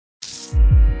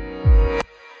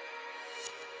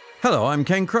Hello, I'm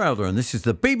Ken Crowther, and this is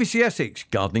the BBC Essex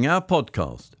Gardening Hour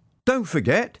podcast. Don't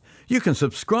forget, you can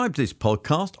subscribe to this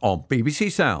podcast on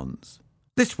BBC Sounds.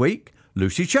 This week,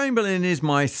 Lucy Chamberlain is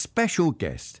my special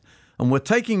guest, and we're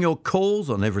taking your calls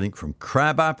on everything from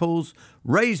crab apples,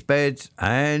 raised beds,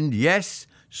 and yes,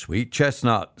 sweet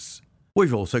chestnuts.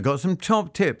 We've also got some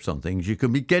top tips on things you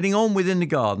can be getting on with in the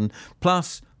garden,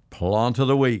 plus Plant of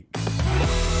the Week.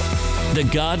 The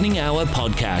Gardening Hour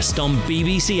podcast on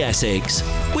BBC Essex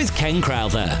with Ken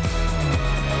Crowther.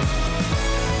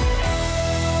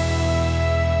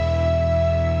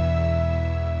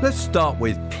 Let's start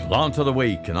with Plant of the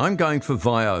Week, and I'm going for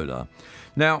viola.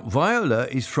 Now, viola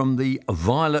is from the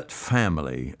violet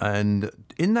family, and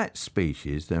in that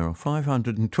species there are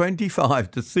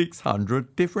 525 to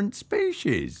 600 different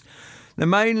species. They're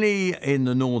mainly in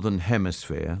the northern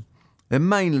hemisphere. They're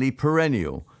mainly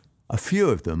perennial. A few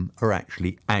of them are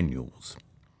actually annuals.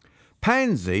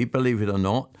 Pansy, believe it or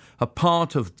not, are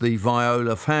part of the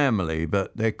viola family,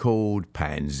 but they're called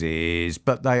pansies,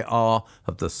 but they are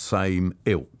of the same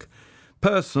ilk.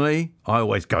 Personally, I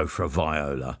always go for a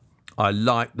viola. I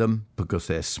like them because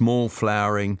they're small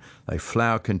flowering, they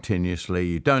flower continuously,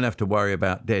 you don't have to worry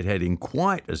about deadheading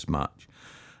quite as much,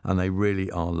 and they really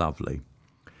are lovely.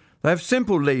 They have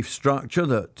simple leaf structure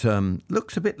that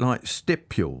looks a bit like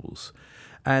stipules,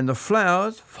 and the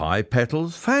flowers, 5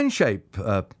 petals, fan-shaped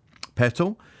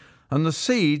petal, and the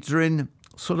seeds are in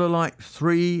sort of like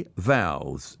 3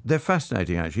 valves. They're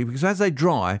fascinating, actually, because as they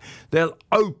dry, they'll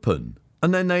open,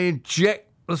 and then they inject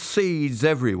the seeds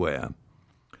everywhere.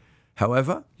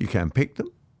 However, you can pick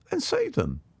them and save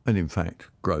them, and in fact,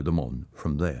 grow them on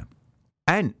from there.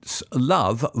 Ants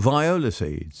love viola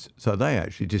seeds, so they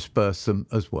actually disperse them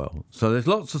as well. So there's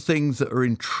lots of things that are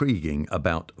intriguing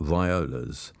about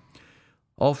violas.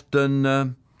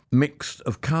 Often mixed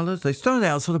of colours. They started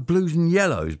out sort of blues and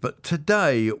yellows, but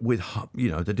today with,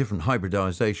 the different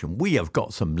hybridisation, we have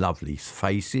got some lovely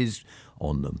faces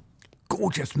on them.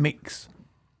 Gorgeous mix.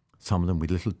 Some of them with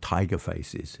little tiger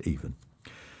faces even.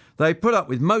 They put up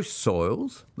with most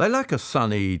soils. They like a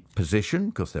sunny position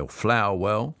because they'll flower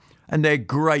well, and they're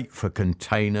great for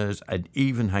containers and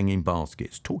even hanging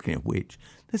baskets. Talking of which,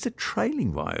 there's a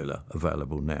trailing viola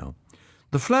available now.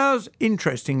 The flowers,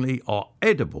 interestingly, are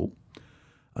edible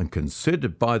and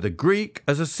considered by the Greek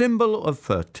as a symbol of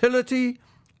fertility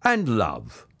and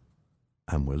love,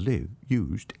 and were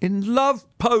used in love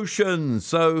potions.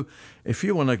 So if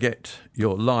you want to get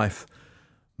your life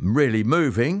really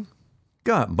moving,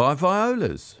 go out and buy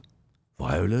violas.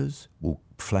 Violas will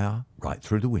flower right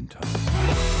through the winter.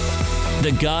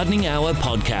 The Gardening Hour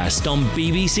podcast on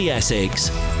BBC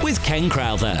Essex with Ken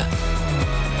Crowther.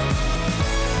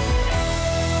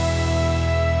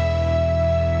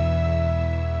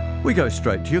 We go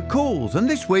straight to your calls, and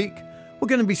this week we're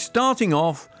going to be starting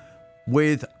off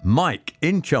with Mike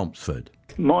in Chelmsford.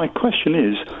 My question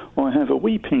is, I have a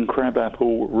weeping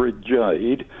crabapple red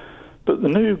jade, but the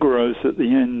new growth at the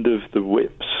end of the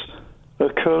whips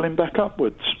are curling back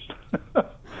upwards.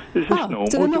 Is this normal?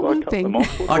 So they're not do I cut them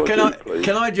off?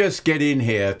 Can I just get in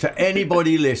here to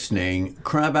anybody listening?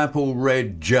 Crabapple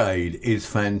red jade is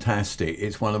fantastic.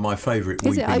 It's one of my favourite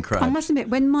weeping crabs. I must admit,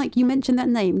 when Mike, you mentioned that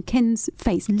name, Ken's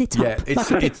face lit up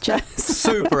like a picture.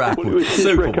 Super apple. Well, it was his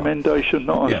super recommendation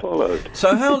that I followed.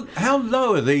 So how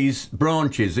low are these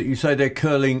branches that you say they're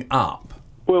curling up?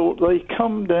 Well, they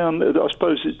come down, I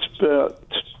suppose it's about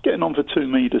getting on for 2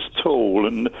 metres tall,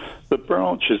 and the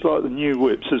branches, like the new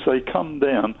whips, as they come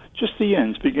down, just the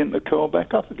ends begin to curl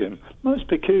back up again. Most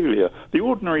peculiar. The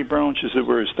ordinary branches that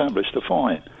were established are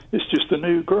fine. It's just the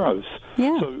new growth.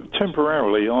 Yeah. So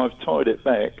temporarily I've tied it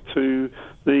back to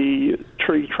the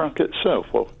tree trunk itself.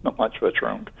 Well, not much of a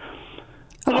trunk.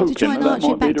 To try and arch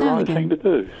it back down might be the right thing to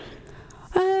do.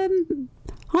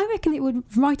 I reckon it would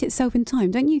right itself in time,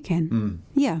 don't you, Ken?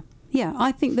 Yeah,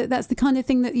 I think that's the kind of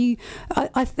thing that you.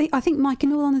 I think, Mike,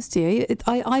 in all honesty,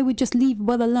 I would just leave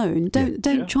well alone.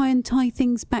 Don't try and tie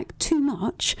things back too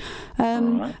much.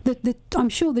 Right. I'm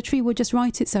sure the tree will just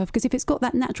right itself, because if it's got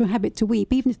that natural habit to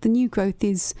weep, even if the new growth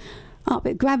is up,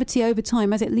 gravity over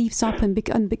time as it leaves up and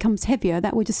becomes heavier,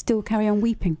 that will just still carry on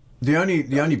weeping. The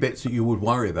only bits that you would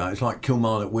worry about is like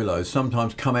Kilmarnock willows.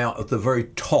 Sometimes come out at the very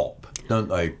top, don't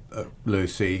they,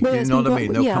 Lucy? Well, you know what I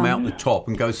mean? They'll come out the top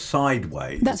and go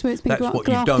sideways. That's where it's been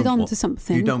grafted onto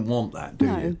something. You don't want that, do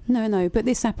you? No. But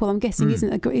this apple, I'm guessing,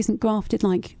 isn't grafted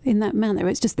like in that manner.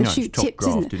 It's just the shoot tips,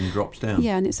 isn't it? And drops down.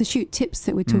 Yeah, and it's the shoot tips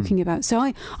that we're talking about. So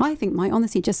I think, Mike,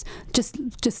 honestly, just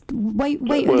wait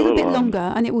a little bit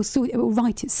longer, and it will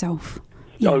right itself.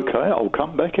 Yeah. Okay, I'll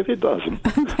come back if it doesn't.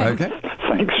 Okay.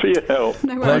 Thanks for your help.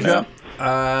 No worries. Pleasure.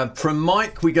 From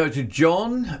Mike, we go to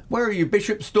John. Where are you?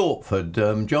 Bishop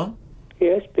Stortford, John?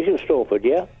 Yes, Bishop Stortford,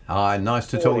 yeah. Hi, nice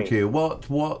to talk to you. What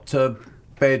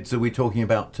beds are we talking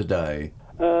about today?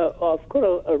 I've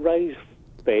got a raised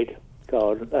bed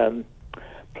garden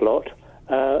plot,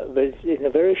 but it's in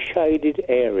a very shaded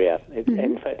area.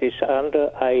 In fact, it's under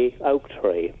a oak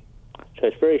tree, so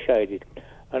it's very shaded.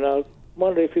 And I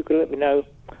wonder if you could let me know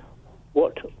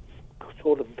what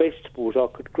sort of vegetables I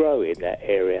could grow in that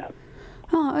area.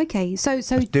 Oh, okay. So it's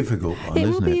a difficult one, it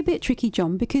will isn't be it? a bit tricky,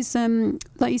 John, because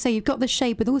like you say, you've got the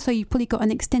shade, but also you've probably got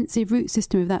an extensive root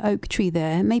system of that oak tree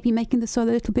there, maybe making the soil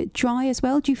a little bit dry as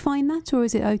well. Do you find that, or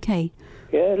is it okay?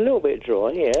 Yeah, a little bit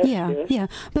dry, yes. Yeah.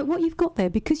 But what you've got there,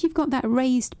 because you've got that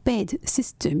raised bed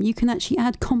system, you can actually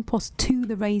add compost to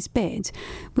the raised bed,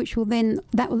 which will then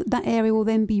that area will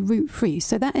then be root free.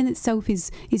 So that in itself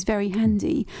is very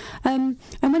handy. And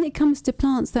when it comes to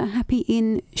plants that are happy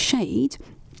in shade,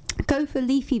 go for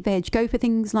leafy veg. Go for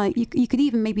things like you could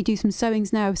even maybe do some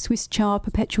sowings now of Swiss chard,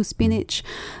 perpetual spinach,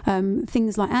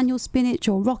 things like annual spinach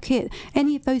or rocket.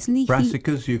 Any of those leafy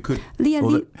brassicas you could.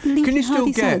 leafy can you still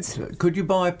hardy get? salads. Could you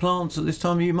buy plants at this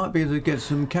time? You might be able to get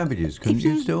some cabbages. Couldn't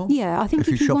you still? Yeah, I think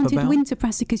if you shop wanted about? winter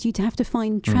brassicas, you'd have to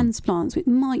find transplants. It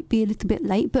might be a little bit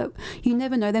late, but you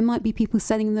never know. There might be people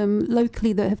selling them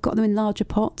locally that have got them in larger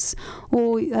pots.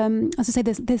 Or, as I say,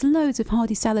 there's loads of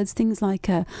hardy salads, things like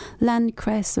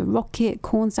landcress, a rocket,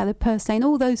 corn salad, purslane,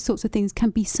 all those sorts of things can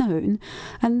be sown.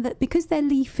 And that because they're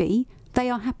leafy, they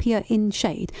are happier in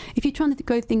shade. If you're trying to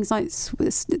grow things like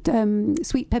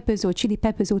sweet peppers or chili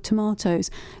peppers or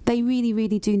tomatoes, they really,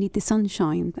 really do need the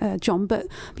sunshine, John. But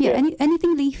yeah.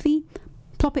 Anything leafy,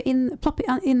 plop it in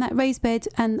that raised bed,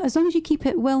 and as long as you keep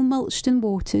it well mulched and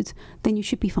watered, then you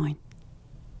should be fine.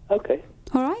 Okay.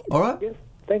 All right. Yes.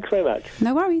 Thanks very much.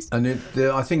 No worries. And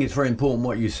I think it's very important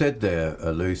what you said there,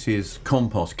 Lucy, is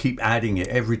compost. Keep adding it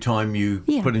every time you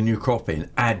put a new crop in.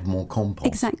 Add more compost.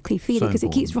 Exactly. Feed it because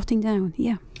it keeps rotting down.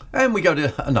 Yeah. And we go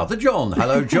to another John.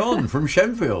 Hello, John from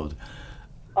Shenfield.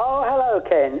 Oh, hello,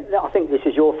 Ken. I think this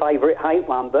is your favourite hate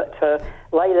one, but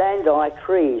Leylandii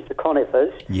trees, the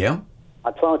conifers. Yeah.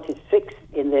 I planted 6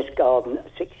 in this garden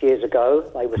 6 years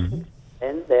ago. They were 6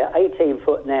 then. They're 18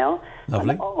 foot now.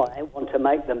 Lovely. And I want to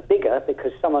make them bigger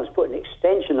because someone's put an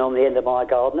extension on the end of my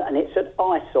garden and it's an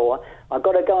eyesore. I've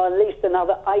got to go at least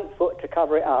another 8 foot to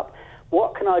cover it up.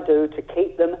 What can I do to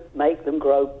keep them, make them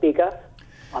grow bigger?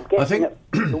 I'm guessing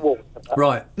the water.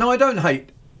 Right. No, I don't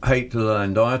hate the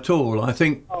Leylandii at all. I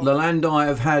think the Leylandii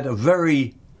have had a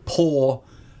very poor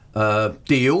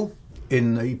deal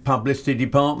in the publicity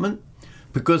department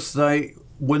because they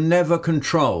were never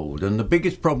controlled. And the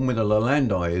biggest problem with the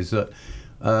Leylandii is that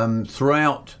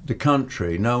throughout the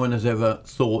country, no one has ever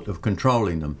thought of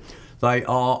controlling them. They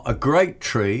are a great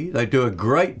tree, they do a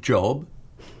great job,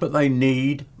 but they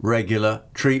need regular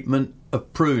treatment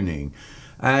of pruning.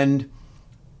 And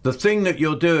the thing that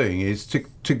you're doing is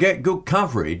to get good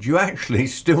coverage, you actually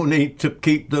still need to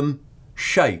keep them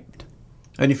shaped.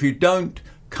 And if you don't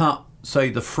cut,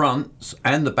 say, the fronts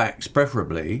and the backs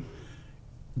preferably,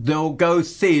 they'll go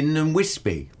thin and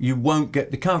wispy. You won't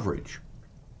get the coverage.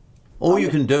 All you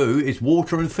can do is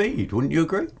water and feed, wouldn't you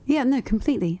agree? Yeah, no,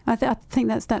 completely. I think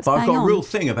that's But I've got bang a real on.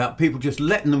 thing about people just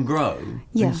letting them grow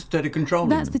instead of controlling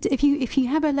them. If you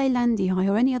have a Leylandii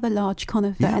or any other large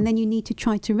conifer and then you need to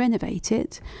try to renovate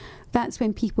it, that's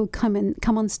when people come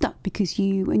unstuck because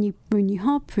when you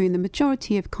hard prune, the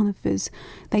majority of conifers,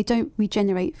 they don't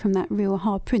regenerate from that real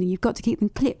hard pruning. You've got to keep them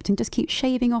clipped and just keep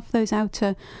shaving off those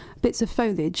outer bits of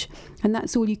foliage, and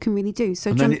that's all you can really do.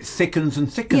 So, and John, then it thickens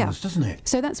and thickens, doesn't it?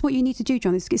 So that's what you need to do,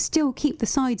 John, is still keep the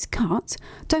sides cut.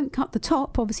 Don't cut the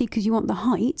top, obviously, because you want the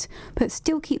height, but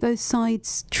still keep those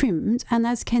sides trimmed. And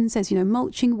as Ken says,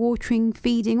 mulching, watering,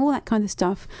 feeding, all that kind of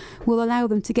stuff will allow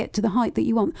them to get to the height that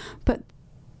you want. But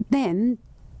then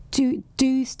do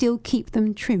still keep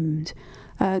them trimmed.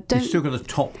 You've still got to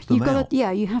top them out.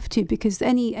 You have to, because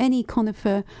any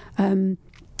conifer, Leylandii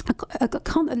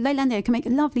can make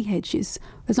lovely hedges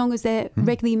as long as they're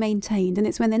regularly maintained, and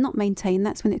it's when they're not maintained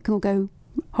that's when it can all go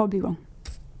horribly wrong.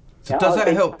 So does that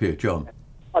help you, John?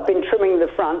 I've been trimming the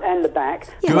front and the back.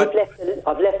 Yeah.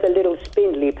 I've left a little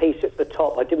spindly piece at the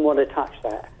top. I didn't want to touch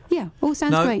that. Yeah, all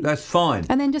sounds great. No, that's fine.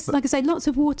 And then just, like I say, lots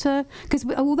of water, because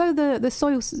although the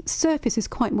soil surface is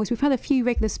quite moist, we've had a few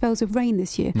regular spells of rain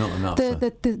this year. Not enough.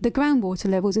 The groundwater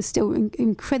levels are still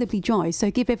incredibly dry,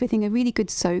 so give everything a really good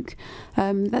soak.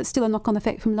 That's still a knock-on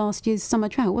effect from last year's summer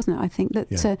drought, wasn't it? I think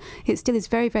that it still is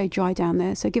very, very dry down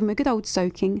there, so give them a good old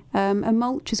soaking. A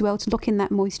mulch as well to lock in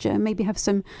that moisture, and maybe have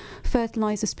some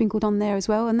fertiliser sprinkled on there as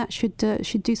well, and that should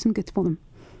do some good for them.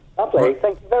 Lovely.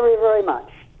 Thank you very, very much.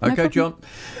 Okay, John.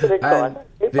 Good And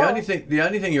advice. the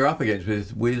only thing you're up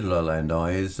against with Lowland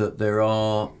Eye is that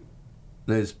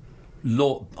there's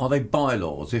law. Are they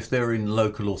bylaws? If they're in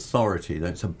local authority,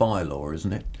 then it's a bylaw,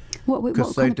 isn't it? What kind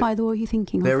of bylaw are you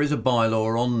thinking of? There is a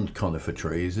bylaw on conifer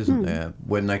trees, isn't there,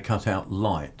 when they cut out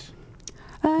light?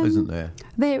 Isn't there?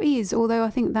 There is, although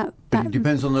I think that It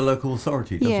depends on the local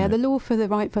authority, doesn't it? the law for the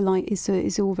right for light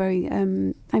is all very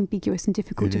ambiguous and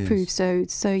difficult to prove. So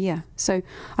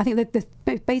I think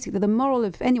that basically the moral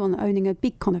of anyone owning a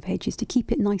big conifer hedge is to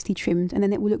keep it nicely trimmed, and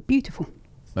then it will look beautiful.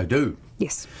 They do.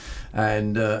 Yes.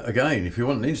 And again, if you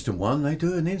want an instant one, they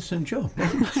do an instant job.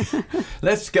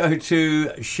 Let's go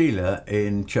to Sheila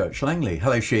in Church Langley.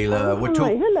 Hello, Sheila.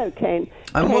 Hello, Ken.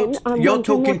 And Ken,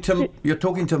 you're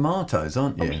talking tomatoes,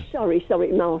 aren't you? Oh,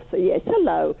 sorry, Martha. Yes,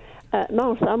 hello.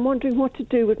 Martha, I'm wondering what to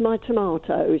do with my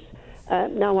tomatoes.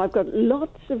 Now, I've got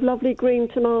lots of lovely green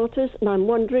tomatoes, and I'm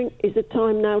wondering, is it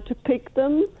time now to pick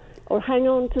them, or hang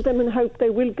on to them and hope they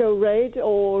will go red,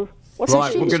 or...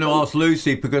 Right, we're going to ask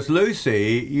Lucy, because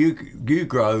Lucy, you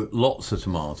grow lots of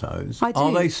tomatoes. I do,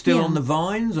 Are they still on the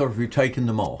vines, or have you taken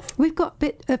them off? We've got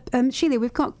Sheila.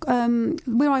 We've got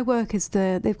where I work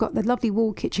they've got the lovely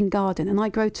wall kitchen garden, and I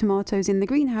grow tomatoes in the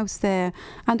greenhouse there,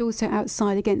 and also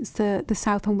outside against the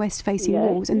south and west facing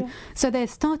walls, and so they're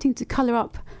starting to colour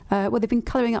up. They've been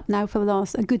colouring up now for the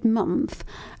last a good month,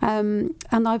 and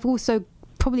I've also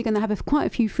probably going to have quite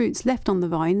a few fruits left on the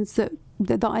vines that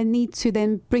I need to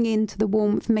then bring into the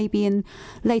warmth maybe in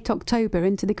late October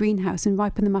into the greenhouse and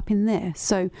ripen them up in there.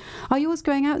 So are yours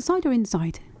growing outside or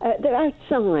inside? They're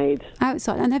outside.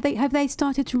 Outside. And have they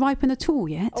started to ripen at all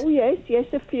yet? Oh, yes,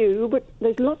 a few, but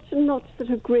there's lots and lots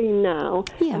that are green now.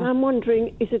 Yeah. And I'm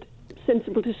wondering, is it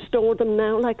sensible to store them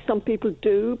now, like some people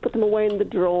do, put them away in the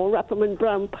drawer, wrap them in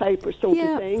brown paper sort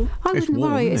of thing? I wouldn't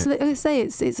worry.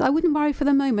 I wouldn't worry for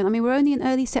the moment. I mean, we're only in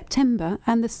early September,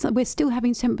 and we're still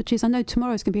having temperatures. I know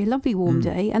tomorrow's going to be a lovely warm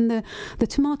day, and the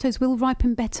tomatoes will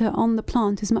ripen better on the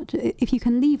plant as much if you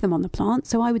can leave them on the plant.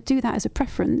 So I would do that as a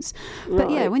preference. But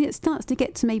when it starts to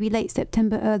get to maybe late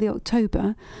September, early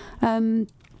October,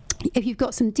 if you've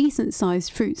got some decent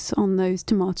sized fruits on those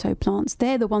tomato plants,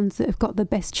 they're the ones that have got the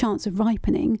best chance of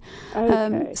ripening.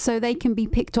 Okay. So they can be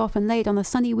picked off and laid on a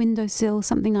sunny windowsill,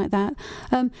 something like that.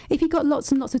 If you've got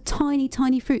lots and lots of tiny,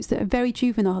 tiny fruits that are very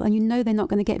juvenile and you know they're not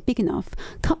going to get big enough,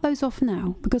 cut those off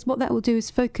now, because what that will do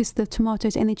is focus the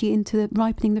tomatoes' energy into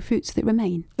ripening the fruits that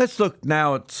remain. Let's look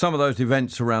now at some of those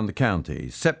events around the county.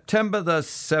 September the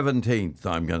 17th,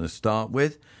 I'm going to start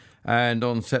with. And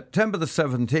on September the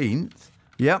 17th,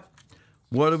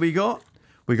 what have we got?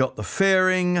 We got the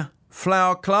Fearing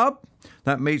Flower Club.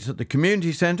 That meets at the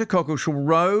Community Centre, Cockleshall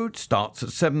Road, starts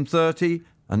at 7:30.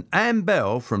 And Anne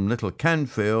Bell from Little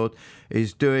Canfield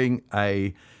is doing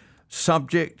a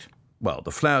subject. Well,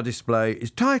 the flower display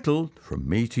is titled From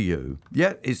Me to You.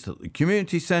 It's at the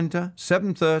Community Centre,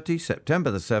 7:30,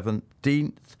 September the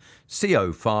 17th,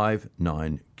 CO5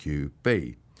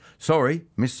 9QB. Sorry,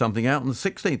 missed something out on the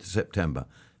 16th of September.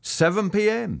 7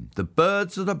 p.m, the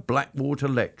Birds of the Blackwater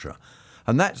Lecture.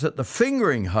 And that's at the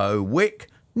Fingering Hoe Wick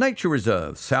Nature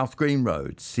Reserve, South Green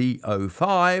Road,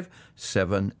 CO5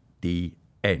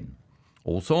 7DN.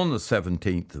 Also on the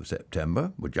 17th of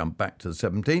September, we'll jump back to the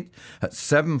 17th, at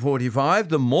 7:45,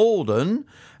 the Malden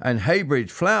and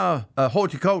Heybridge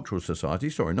Horticultural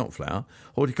Society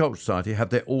have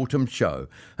their autumn show.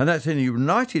 And that's in the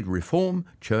United Reformed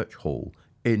Church Hall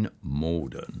in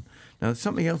Malden. Now, there's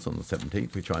something else on the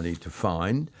 17th which I need to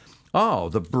find.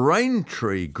 The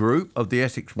Braintree group of the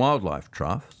Essex Wildlife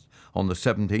Trust on the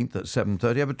 17th at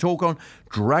 7:30 have a talk on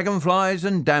dragonflies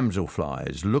and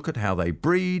damselflies. Look at how they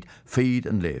breed, feed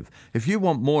and live. If you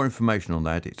want more information on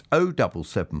that, it's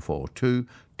 07742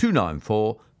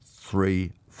 294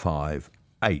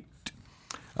 358.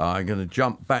 I'm going to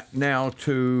jump back now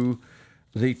to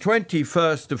the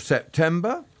 21st of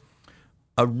September,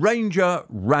 a Ranger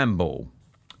Ramble.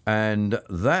 And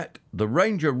the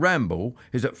Ranger Ramble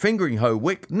is at Fingering Hoe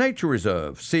Wick Nature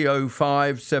Reserve,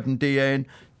 CO5 7DN,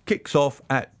 kicks off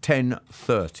at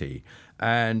 10:30.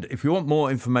 And if you want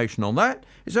more information on that,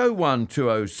 it's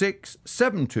 01206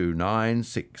 729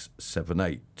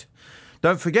 678.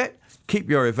 Don't forget, keep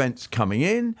your events coming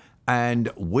in, and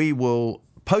we will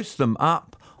post them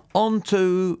up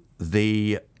onto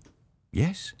the...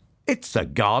 Yes? It's a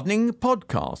gardening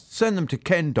podcast. Send them to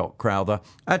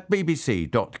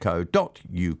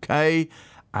ken.crowther@bbc.co.uk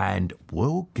and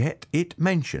we'll get it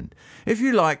mentioned. If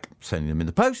you like sending them in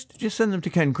the post, just send them to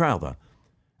Ken Crowther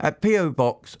at PO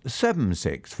Box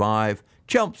 765,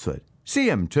 Chelmsford,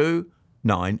 CM2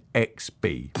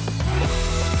 9XB.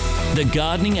 The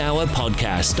Gardening Hour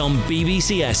podcast on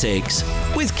BBC Essex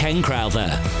with Ken Crowther.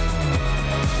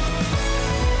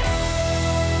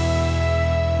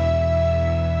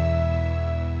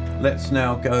 Let's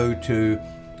now go to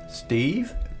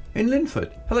Steve in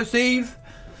Linford. Hello, Steve.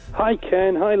 Hi,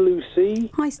 Ken. Hi, Lucy.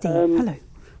 Hi, Steve. Hello.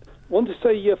 Want to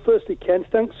say, firstly, Ken,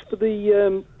 thanks for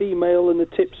the email and the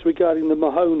tips regarding the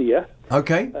Mahonia.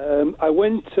 Okay. I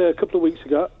went a couple of weeks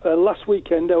ago. Last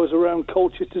weekend, I was around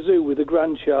Colchester Zoo with a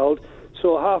grandchild.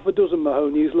 Saw half a dozen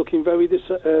Mahonias looking very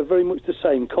much the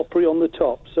same, coppery on the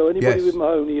top. So anybody with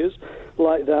Mahonias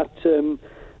like that,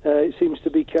 it seems to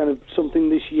be kind of something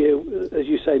this year, as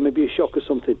you say, maybe a shock or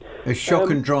something. A shock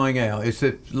and drying out. It's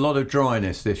a lot of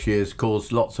dryness this year has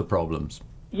caused lots of problems.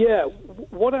 Yeah,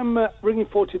 what I'm ringing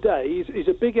for today is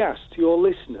a big ask to your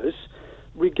listeners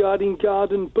regarding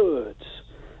garden birds.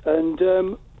 And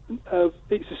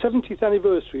it's the 70th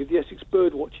anniversary of the Essex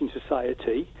Birdwatching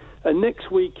Society. And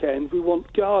next weekend, we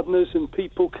want gardeners and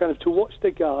people kind of to watch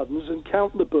their gardens and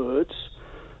count the birds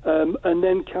and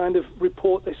then kind of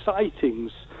report their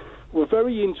sightings. We're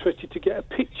very interested to get a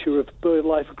picture of bird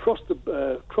life across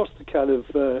the kind of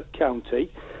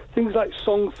county. Things like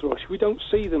song thrush, we don't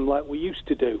see them like we used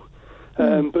to do.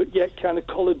 But yet kind of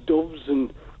collared doves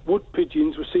and wood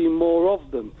pigeons, we're seeing more of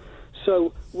them.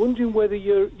 So wondering whether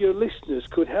your listeners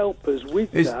could help us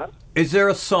with that. Is there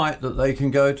a site that they can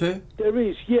go to? There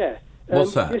is, yeah.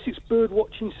 What's that? Yes, it's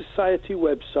Birdwatching Society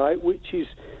website, which is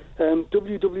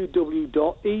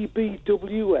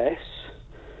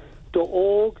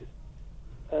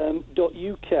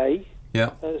www.ebws.org.uk.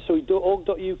 Yeah.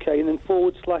 .org.uk and then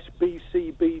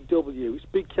 /BCBW. It's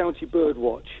Big County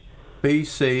Birdwatch.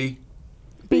 BW.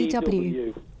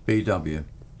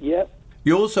 Yep.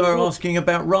 You also are asking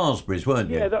about raspberries, weren't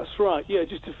you? Yeah, that's right. Yeah,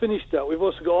 just to finish that, we've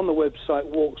also got on the website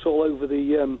walks all over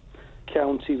the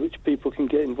county which people can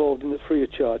get involved in at free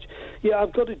of charge. Yeah,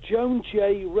 I've got a Joan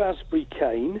J. raspberry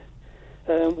cane,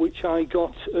 which I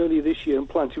got earlier this year and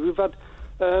planted. We've had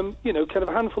kind of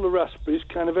a handful of raspberries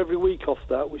kind of every week off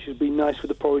that, which has been nice with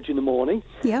the porridge in the morning.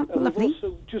 Yeah, lovely. We've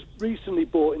also just recently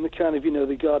bought in the kind of,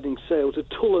 the gardening sales, a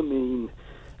Tulamine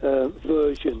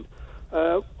version.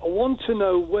 I want to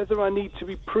know whether I need to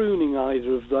be pruning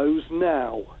either of those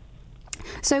now.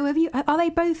 So are they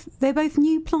both, they're both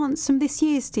new plants from this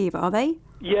year, Steve, are they?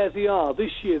 Yeah, they are.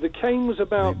 This year, the cane was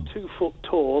about 2 foot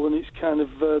tall, and it's kind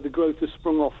of, the growth has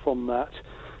sprung off from that.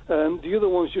 The other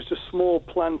one's just a small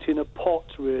plant in a pot,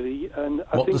 really. And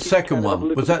I think the second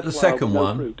one? Was that the second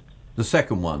one? Fruit. The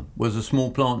second one was a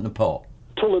small plant in a pot?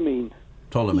 Tulamine.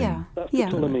 Yeah. That's the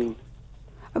Tulamine.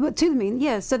 But Tulamine,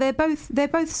 yeah. So they're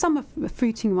both summer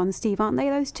fruiting ones, Steve, aren't they?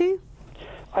 Those two?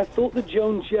 I thought the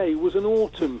Joan J was an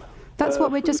autumn. That's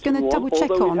what we're just going to double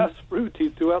check on. Although it has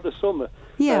fruited throughout the summer.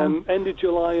 Yeah. End of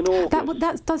July and August.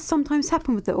 That does sometimes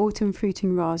happen with the autumn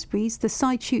fruiting raspberries. The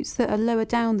side shoots that are lower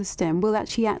down the stem will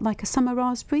actually act like a summer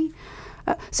raspberry.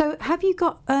 So have you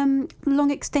got long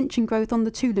extension growth on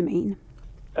the Tulamine?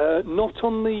 Not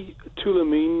on the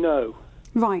Tulamine, no.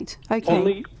 Right.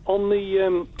 Okay. On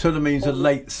the Tulamine's a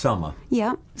late summer.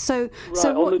 Yeah. So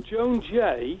on the Joan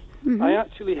J, I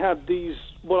actually had these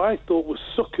what I thought were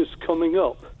suckers coming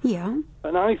up. Yeah.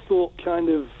 And I thought kind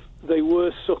of they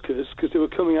were suckers because they were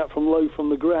coming out from low from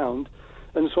the ground,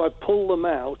 and so I pulled them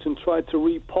out and tried to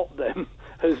repot them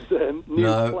as new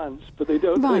plants, but they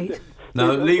don't. Right.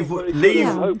 Leave.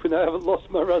 I'm hoping I haven't lost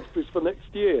my raspberries for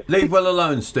next year. Leave well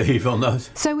alone, Steve, on those.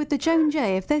 So with the Joan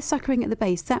J, if they're suckering at the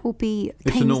base, that will be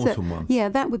it's canes an autumn one. Yeah,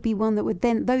 that would be one that would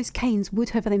then those canes would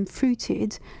have then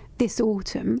fruited this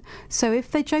autumn. So if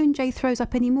the Joan J throws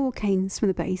up any more canes from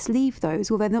the base, leave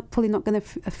those. Well, they're probably not going to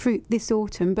fruit this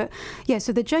autumn. But yeah,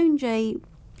 so the Joan J,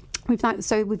 we've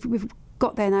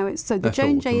got there now. So the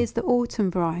Joan J is the autumn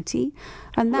variety,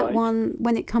 and that one,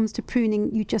 when it comes to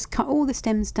pruning, you just cut all the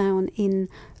stems down in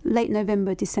late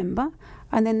November, December,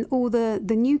 and then all the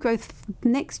new growth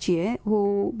next year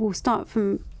will start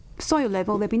from soil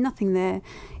level. There'll be nothing there.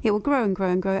 It will grow and grow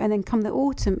and grow, and then come the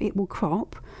autumn, it will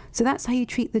crop. So that's how you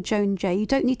treat the Joan J. You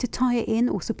don't need to tie it in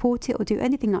or support it or do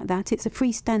anything like that. It's a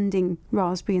freestanding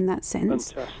raspberry in that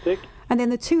sense. Fantastic. And then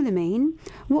the Tulamine,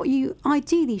 what you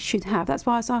ideally should have, that's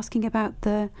why I was asking about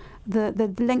the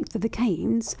length of the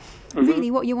canes. Really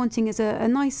what you're wanting is a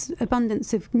nice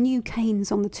abundance of new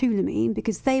canes on the Tulamine,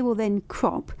 because they will then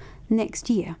crop next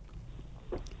year.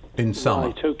 In summer.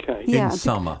 Right, okay. Yeah, in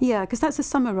summer. Yeah, because that's a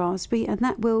summer raspberry, and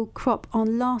that will crop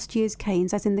on last year's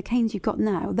canes, as in the canes you've got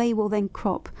now. They will then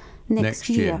crop next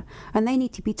year. And they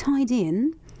need to be tied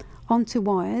in onto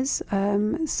wires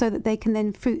so that they can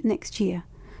then fruit next year.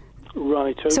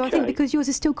 Right, okay. So I think because yours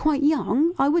is still quite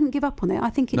young, I wouldn't give up on it. I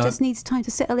think it just needs time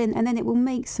to settle in, and then it will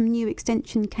make some new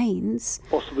extension canes.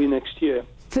 Possibly next year.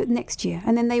 For next year,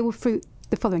 and then they will fruit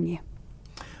the following year.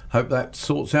 Hope that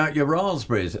sorts out your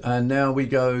raspberries. And now we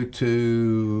go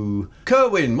to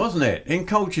Kerwin, wasn't it, in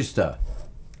Colchester?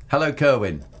 Hello,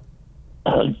 Kerwin.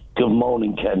 Good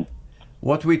morning, Ken.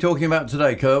 What are we talking about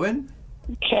today, Kerwin?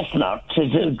 Chestnuts.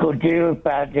 Is it a good year or a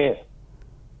bad year?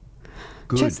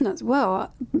 Good. Chestnuts,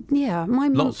 well, yeah.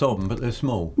 Lots of them, but they're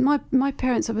small. My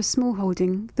parents have a small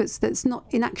holding that's not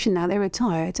in action now. They're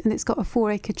retired, and it's got a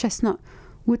 4-acre chestnut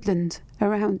woodland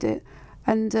around it,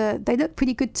 and they look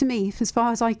pretty good to me as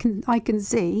far as I can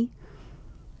see.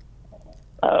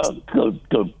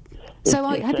 Good. So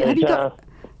have you got,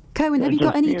 Cohen? Have you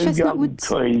got any chestnut woods?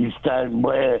 Trees down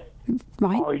where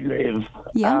I live,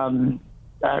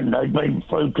 and they've been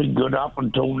fruiting good up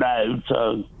until now.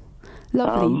 So.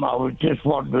 Lovely. I was just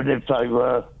wondering if they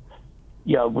were,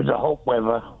 with the hot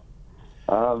weather,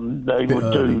 they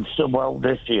would do so well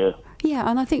this year. Yeah,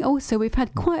 and I think also we've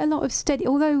had quite a lot of steady,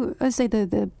 although, as I say,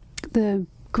 the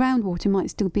groundwater might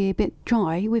still be a bit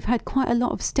dry, we've had quite a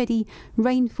lot of steady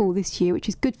rainfall this year, which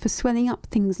is good for swelling up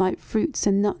things like fruits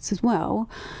and nuts as well.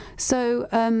 So,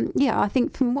 I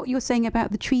think from what you're saying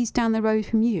about the trees down the road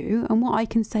from you, and what I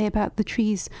can say about the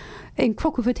trees in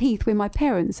Crockerford Heath where my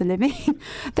parents are living,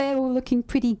 they're all looking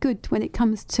pretty good when it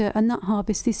comes to a nut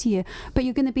harvest this year. But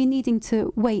you're going to be needing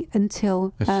to wait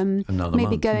until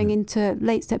maybe going into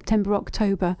late September,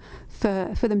 October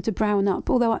for them to brown up.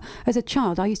 Although as a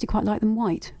child I used to quite like them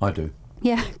white. I do.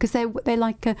 Yeah, because they're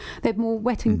more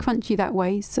wet and crunchy that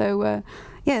way. So I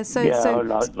like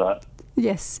that.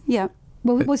 Yes, yeah.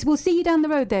 Well, we'll see you down the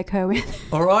road there, Kerwin.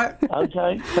 All right.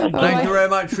 Okay. Thank you very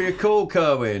much for your call,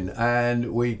 Kerwin.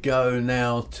 And we go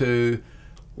now to,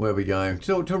 where are we going?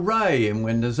 To Ray in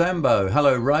Windazambo.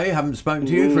 Hello, Ray. Haven't spoken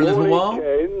to you for a little while.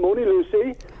 Ken. Morning,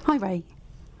 Lucy. Hi, Ray.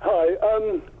 Hi.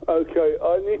 Okay,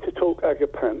 I need to talk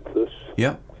agapanthus.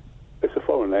 Yeah. It's a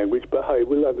foreign language, but hey,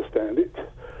 we'll understand it.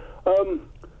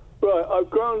 Right, I've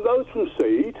grown those from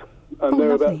seed, and they're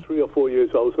lovely. about 3 or 4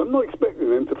 years old, so I'm not expecting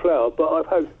them to flower, but I've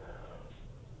had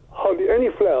hardly any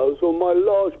flowers on my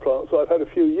large plants. I've had a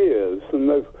few years, and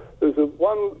there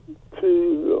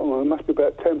must be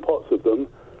about 10 pots of them,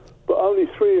 but only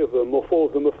 3 of them or 4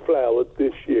 of them have flowered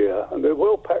this year, and they're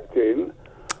well packed in.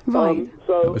 Right.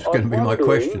 So that was going to be my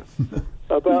question.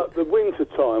 About the winter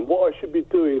time, what I should be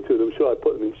doing to them. Should I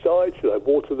put them inside? Should I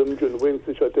water them during the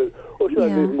winter? Or should I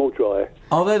leave them all dry?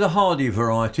 Are they the hardy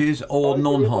varieties or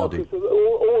non-hardy?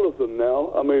 All of them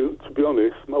now. I mean, to be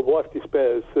honest, my wife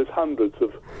despairs. There's hundreds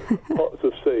of pots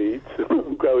of seeds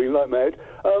growing like mad.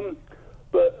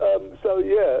 So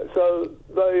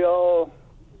they are.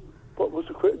 What was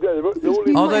the quick?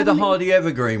 Are they the hardy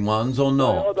evergreen ones or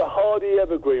not? They are the hardy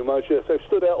evergreen ones, yes. They've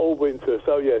stood out all winter,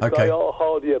 so yes, okay. They are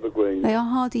hardy evergreens. They are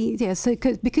hardy, yeah. So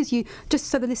because you, just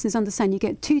so the listeners understand, you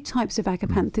get 2 types of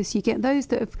agapanthus. You get those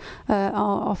that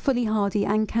are fully hardy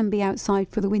and can be outside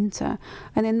for the winter,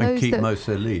 and then those keep that most of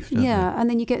their leaf. Don't they? and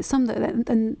then you get some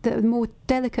that are more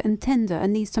delicate and tender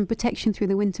and need some protection through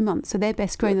the winter months. So they're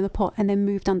best grown in a pot and then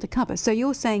moved under cover. So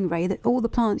you're saying, Ray, that all the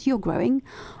plants you're growing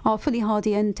are fully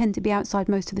hardy and tend to be outside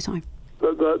most of the time.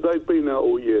 They've been out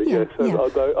all year, yes. And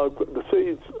the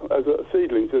seeds, as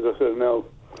seedlings, as I said, are now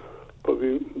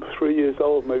probably 3 years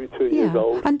old, maybe 2 years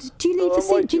old. And do you leave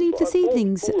the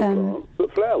seedlings? That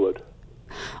flowered.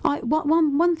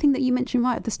 One thing that you mentioned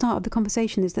right at the start of the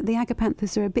conversation is that the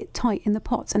agapanthus are a bit tight in the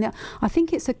pots, and I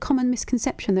think it's a common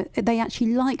misconception that they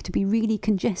actually like to be really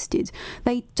congested.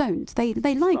 They don't.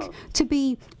 They like to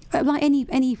be like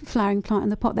any flowering plant in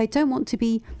the pot. They don't want to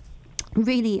be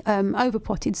really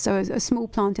overpotted, so a small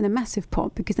plant in a massive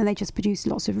pot, because then they just produce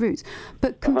lots of roots.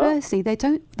 But conversely, they're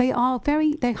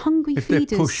hungry if feeders. If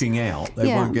they're pushing out,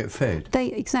 they won't get fed.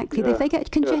 If they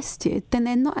get congested, then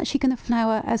they're not actually going to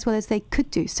flower as well as they could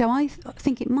do. So I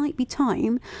think it might be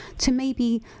time to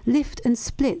maybe lift and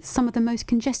split some of the most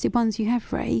congested ones you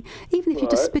have, Ray, even if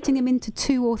you're just splitting them into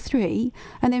 2 or 3,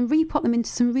 and then repot them into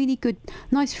some really good,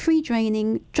 nice free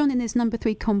draining John Innes No.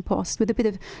 3 compost with a bit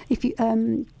of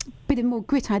more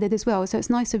grit added as well, so it's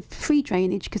nice of free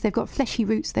drainage, because they've got fleshy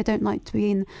roots. They don't like to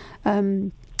be in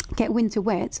get winter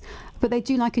wet, but they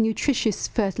do like a nutritious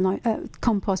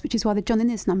compost, which is why the John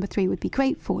Innes No. 3 would be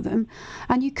great for them.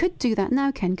 And you could do that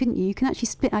now, Ken, couldn't you? You can actually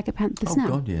split agapanthus now. Oh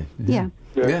God, yeah.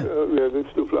 They're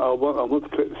still I want to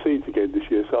collect the seeds again this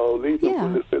year, so I'll leave them for a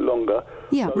little bit longer.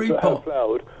 Yeah. So they have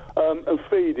flowered. And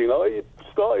feeding, I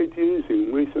started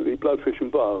using recently Bloodfish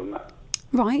and Bone.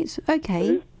 Right.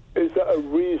 Okay. Is that a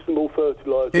reasonable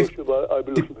fertiliser, or should I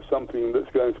be looking for something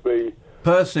that's going to be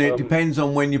Personally, it depends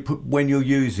on when you're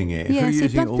using it. If you're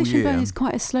using it all blood fish and year, bone is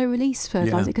quite a slow release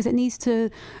fertiliser because it needs to,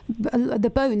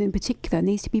 the bone in particular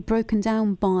needs to be broken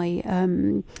down by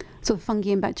sort of fungi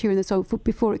and bacteria in the soil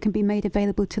before it can be made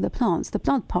available to the plants. The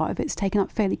blood part of it's taken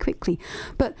up fairly quickly,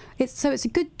 but it's a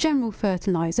good general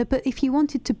fertiliser. But if you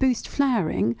wanted to boost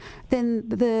flowering, then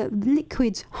the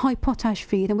liquid high potash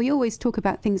feed, and we always talk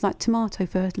about things like tomato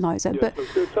fertiliser. Yeah, I was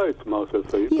going to say tomato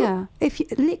feed. Yeah,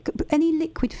 any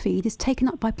liquid feed is taken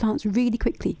up by plants really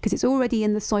quickly because it's already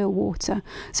in the soil water.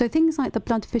 So things like the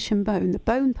blood fish and bone, the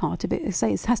bone part of it,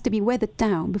 has to be weathered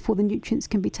down before the nutrients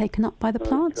can be taken up by the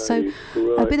plants. So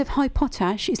a bit of high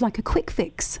potash is like a quick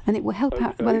fix, and it will help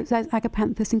out whether it's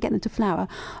agapanthus and get them to flower,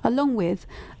 along with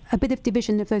a bit of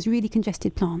division of those really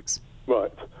congested plants.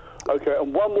 Right. Okay,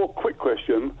 and one more quick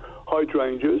question.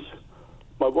 Hydrangeas.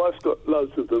 My wife's got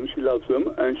loads of them. She loves them,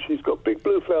 and she's got big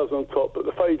blue flowers on top, but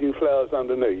the fading flowers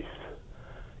underneath.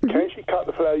 Can she cut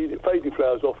the fading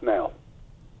flowers off now?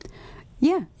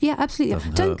 Yeah,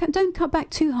 absolutely. Don't cut back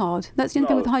too hard. That's the only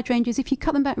thing with hydrangeas. If you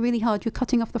cut them back really hard, you're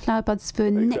cutting off the flower buds for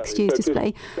next year's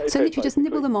display. So literally just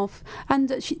nibble them off and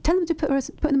tell them to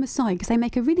put them aside because they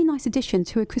make a really nice addition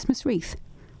to a Christmas wreath.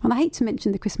 And I hate to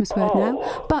mention the Christmas word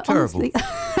now, but terrible. honestly...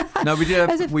 No,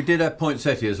 we did have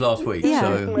poinsettias last week. Yeah,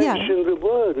 so. Mention the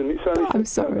word and it's only... I'm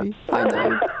sorry.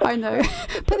 I know.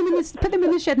 Put them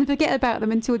in the shed and forget about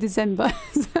them until December.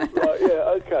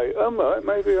 Okay. Right,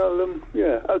 maybe I'll...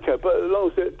 okay, but as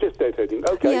long as they're just deadheading.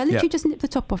 Okay. Yeah, literally just nip the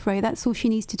top off, Ray. That's all she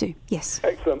needs to do. Yes.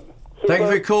 Excellent. Thank you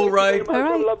for your call, Ray. All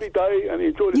right. Have a lovely day and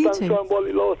enjoy the sunshine while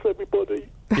it lasts, everybody.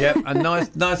 Yep, and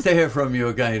nice to hear from you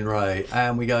again, Ray.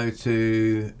 And we go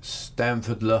to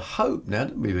Stanford La Hope now,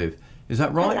 don't we, Viv? Is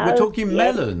that right? Hello. We're talking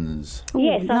melons.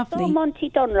 Yes, I saw Monty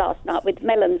Don last night with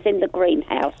melons in the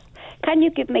greenhouse. Can you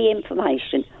give me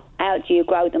information? How do you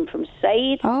grow them from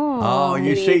seed? Oh,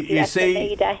 you see.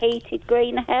 Need a heated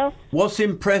greenhouse. What's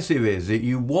impressive is that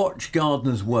you watch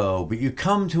Gardener's World, but you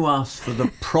come to us for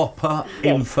the proper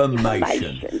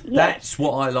information. Yes. That's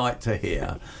what I like to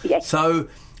hear. Yes. So,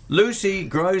 Lucy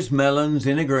grows melons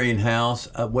in a greenhouse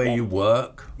where you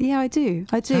work. Yeah, I do.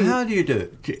 So how do you do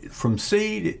it? From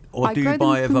seed, or do you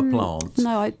buy other plants?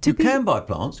 No, you can buy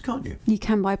plants, can't you? You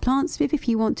can buy plants, Viv, if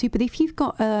you want to. But if you've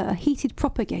got a heated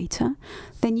propagator,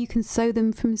 then you can sow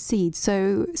them from seed.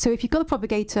 So if you've got a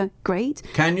propagator, great.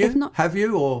 Can you? If not, have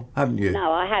you or haven't you?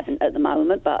 No, I haven't at the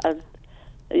moment, but I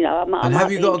And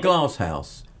have you got a glass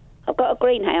house? I've got a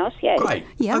greenhouse. Yes. Great.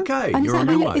 Yeah. Okay. And you're on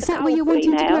your way. Is that where you're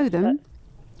wanting to grow them?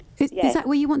 Is that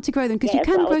where you want to grow them? Because you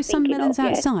can grow some melons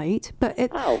outside, but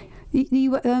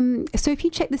so if you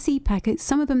check the seed packets,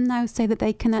 some of them now say that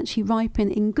they can actually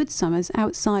ripen in good summers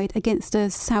outside against a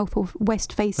south or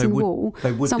west facing wall,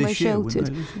 somewhere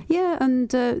sheltered. Yeah,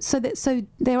 and so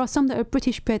there are some that are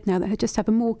British bred now that just have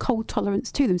a more cold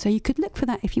tolerance to them. So you could look for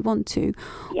that if you want to.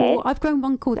 Yes. Or I've grown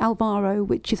one called Alvaro,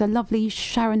 which is a lovely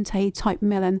Charente type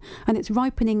melon, and it's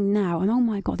ripening now. And oh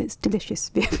my God, it's delicious.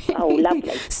 Oh,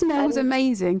 lovely! Smells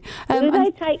amazing. Do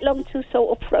they take long to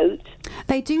sort of fruit?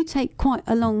 They do take quite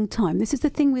a long time. This is the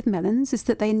thing with melons, is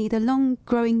that they need a long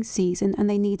growing season and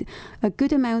they need a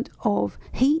good amount of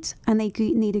heat and they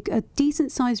need a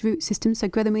decent sized root system. So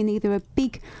grow them in either a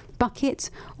big bucket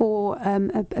or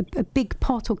a big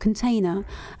pot or container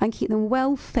and keep them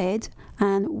well fed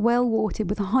and well watered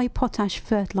with a high potash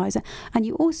fertiliser. And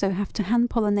you also have to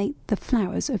hand pollinate the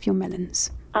flowers of your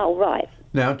melons. Oh, right.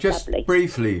 Now, just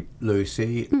briefly,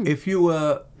 Lucy, if you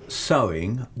were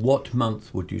sowing, what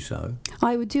month would you sow?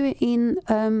 I would do it in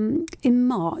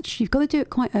March. You've got to do it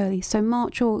quite early, so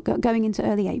March or going into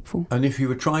early April. And if you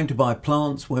were trying to buy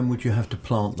plants, when would you have to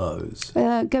plant those?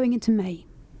 Going into May.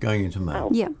 Going into May.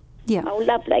 Oh. Yeah. Oh,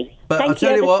 lovely. But I'll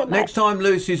tell you what, next time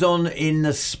Lucy's on in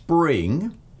the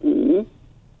spring,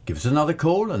 give us another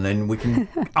call and then we can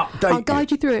update I'll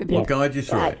guide you through it. We'll guide you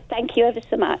through it. Thank you ever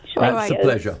so much. That's a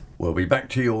pleasure. We'll be back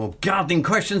to your gardening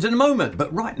questions in a moment.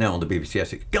 But right now on the BBC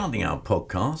Essex Gardening Hour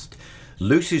podcast,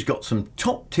 Lucy's got some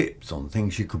top tips on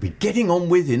things you could be getting on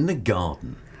with in the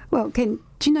garden. Well, Ken,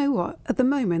 do you know what? At the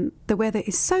moment, the weather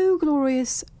is so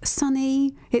glorious,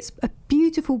 sunny. It's a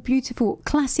beautiful, beautiful,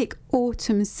 classic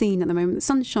autumn scene at the moment. The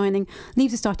sun's shining,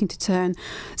 leaves are starting to turn.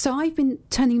 So I've been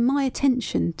turning my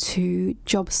attention to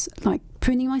jobs like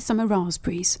pruning my summer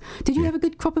raspberries. Did you have a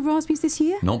good crop of raspberries this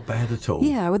year? Not bad at all.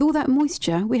 Yeah, with all that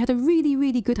moisture, we had a really,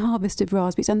 really good harvest of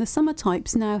raspberries, and the summer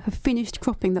types now have finished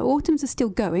cropping. The autumns are still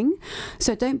going,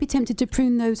 so don't be tempted to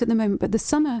prune those at the moment, but the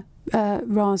summer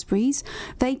raspberries,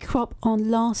 they crop on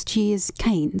last year's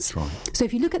canes. Right. So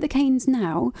if you look at the canes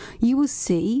now, you will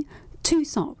see two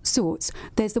sorts.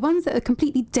 There's the ones that are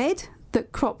completely dead,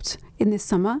 that cropped in this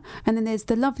summer, and then there's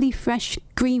the lovely fresh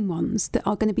green ones that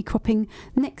are going to be cropping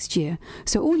next year.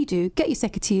 So all you do, get your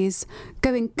secateurs,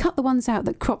 go and cut the ones out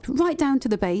that cropped right down to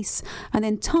the base, and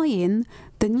then tie in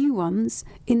the new ones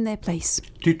in their place.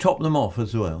 Do you top them off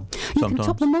as well? You can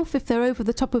top them off if they're over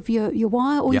the top of your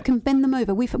wire, or you can bend them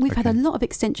over. We've had a lot of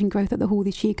extension growth at the hall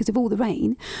this year because of all the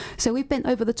rain, so we've bent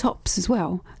over the tops as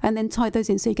well and then tied those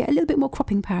in so you get a little bit more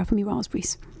cropping power from your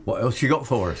raspberries. What else you got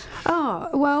for us?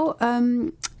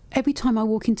 Every time I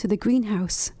walk into the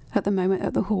greenhouse at the moment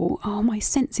at the hall, my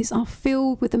senses are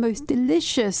filled with the most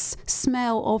delicious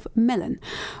smell of melon.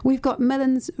 We've got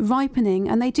melons ripening,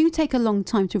 and they do take a long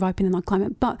time to ripen in our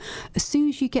climate, but as soon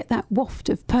as you get that waft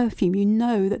of perfume, you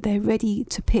know that they're ready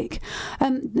to pick.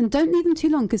 And don't leave them too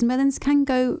long, because melons can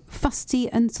go fusty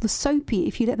and sort of soapy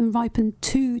if you let them ripen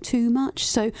too much.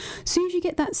 So as soon as you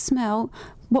get that smell,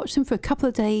 watch them for a couple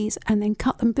of days and then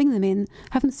cut them, bring them in,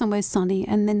 have them somewhere sunny,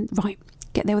 and then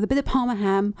get there with a bit of Parma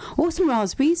ham or some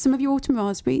raspberries, some of your autumn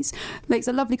raspberries. Makes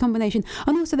a lovely combination.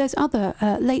 And also there's other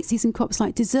late season crops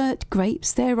like dessert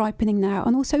grapes. They're ripening now,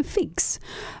 and also figs.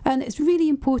 And it's really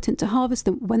important to harvest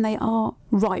them when they are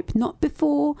ripe, not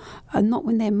before, and not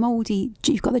when they're mouldy.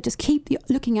 You've got to just keep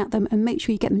looking at them and make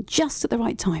sure you get them just at the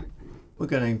right time. We're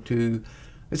going to...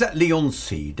 Is that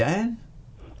Leigh-on-Sea, Dan?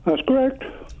 That's correct.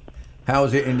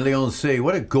 How's it in Leigh-on-Sea?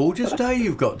 What a gorgeous day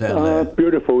you've got down there.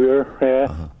 Beautiful here,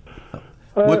 yeah.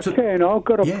 Ken, I've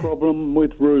got a problem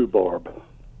with rhubarb.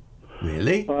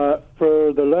 Really? For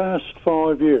the last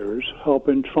 5 years, I've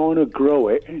been trying to grow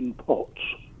it in pots.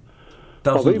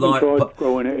 I've even tried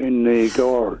growing it in the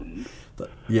garden.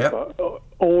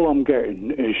 All I'm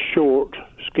getting is short,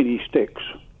 skinny sticks.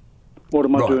 What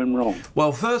am I doing wrong?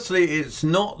 Well, firstly, it's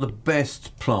not the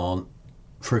best plant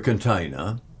for a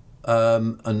container.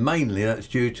 And mainly that's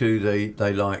due to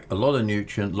they like a lot of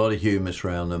nutrient, a lot of humus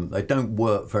around them. They don't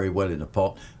work very well in a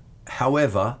pot.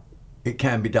 However, it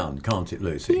can be done, can't it,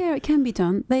 Lucy? Yeah, it can be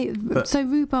done. So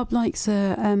rhubarb likes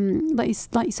like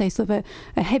you say, sort of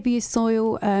a heavier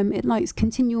soil. It likes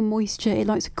continual moisture. It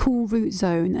likes a cool root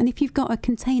zone. And if you've got a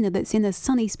container that's in a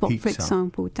sunny spot, for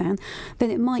example, Dan,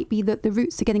 then it might be that the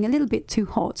roots are getting a little bit too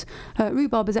hot.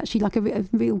 Rhubarb is actually like a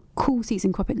real cool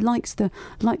season crop. It likes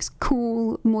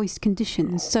cool, moist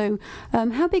conditions. So,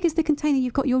 how big is the container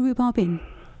you've got your rhubarb in?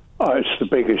 It's the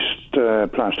biggest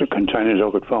plastic containers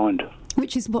I could find.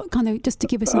 Which is what kind of, just to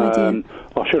give us an idea?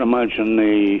 I should imagine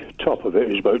the top of it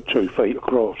is about 2 feet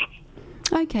across.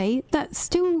 Okay, that's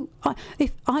still,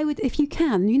 if you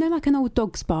can, like an old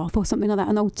dog's bath or something like that,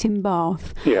 an old tin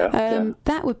bath.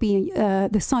 That would be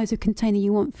the size of container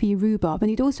you want for your rhubarb. And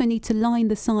you'd also need to line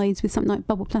the sides with something like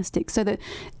bubble plastic so that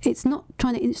it's not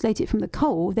trying to insulate it from the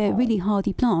cold. They're really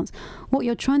hardy plants. What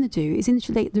you're trying to do is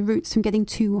insulate the roots from getting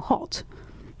too hot.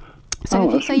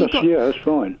 So that's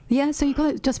fine. Yeah, so you've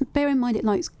got to just bear in mind it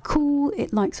likes cool,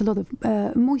 it likes a lot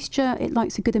of moisture, it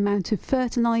likes a good amount of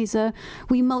fertiliser.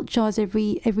 We mulch ours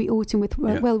every autumn with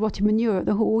well-rotted manure at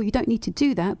the hall. You don't need to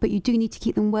do that, but you do need to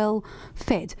keep them well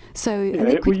fed. So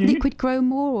liquid grow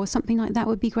more or something like that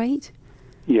would be great.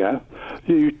 Yeah.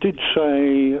 You did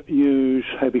say use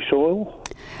heavy soil?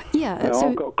 Yeah.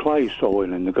 I've got clay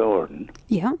soil in the garden.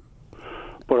 Yeah.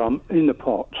 But I'm in the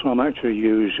pots. I'm actually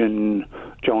using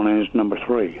John Innes number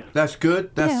 3. That's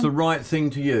good. That's the right thing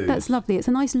to use. That's lovely. It's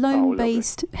a nice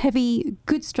loam-based, heavy,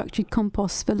 good structured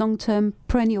compost for long-term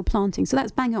perennial planting. So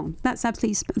that's bang on. That's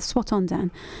absolutely spot on, Dan.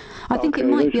 I think it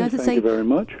might be, as I say, thank you very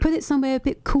much. Put it somewhere a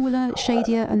bit cooler,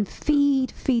 shadier, and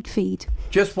feed.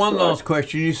 Just one last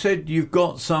question. You said you've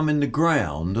got some in the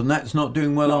ground, and that's not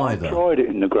doing well either. I tried it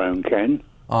in the ground, Ken.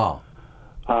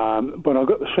 But I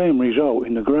got the same result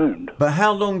in the ground. But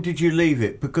how long did you leave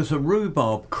it? Because a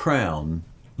rhubarb crown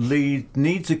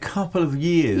needs a couple of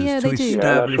years to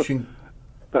establish.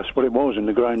 That's what it was in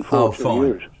the ground for 2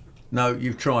 years. No,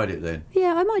 you've tried it then.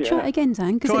 Yeah, I might try it again,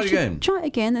 Dan. Try it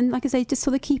again, and like I say, just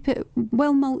sort of keep it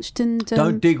well mulched and.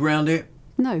 Don't dig round it.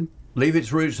 No. Leave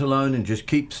its roots alone and just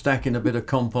keep stacking a bit of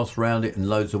compost round it and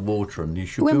loads of water, and you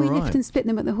should be all right. When we lift and split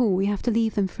them at the hall, we have to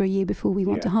leave them for a year before we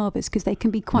want to harvest, because they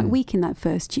can be quite weak in that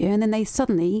first year, and then they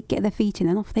suddenly get their feet in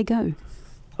and off they go.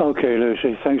 Okay,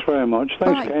 Lucy, thanks very much.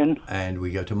 Thanks, Ken. And we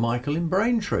go to Michael in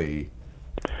Braintree.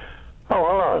 Oh,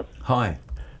 hello. Hi.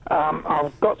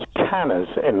 I've got cannas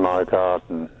in my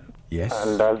garden. Yes.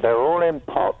 And they're all in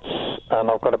pots, and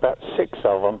I've got about 6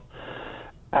 of them.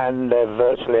 And they've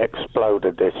virtually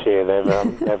exploded this year. They've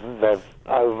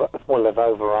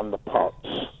overrun the pots.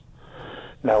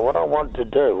 Now, what I want to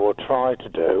do, or try to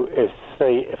do, is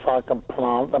see if I can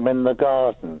plant them in the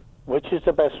garden. Which is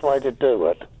the best way to do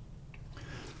it?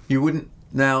 You wouldn't.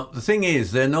 Now, the thing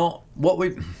is, they're not.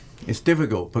 It's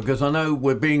difficult because I know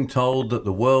we're being told that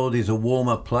the world is a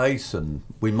warmer place and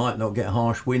we might not get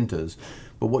harsh winters.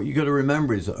 But what you've got to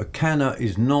remember is that a canna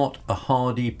is not a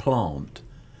hardy plant.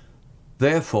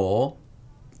 Therefore,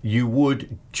 you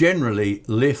would generally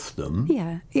lift them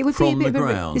it would from be a the bit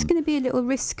ground. It's going to be a little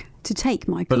risk to take,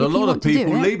 Michael. But a if you lot of want to do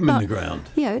people it. leave them in But, the ground.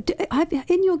 Yeah,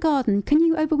 in your garden, can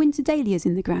you overwinter dahlias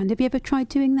in the ground? Have you ever tried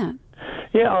doing that?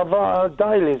 Yeah,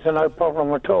 dahlias are no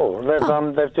problem at all.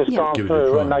 They've just gone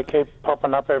through and they keep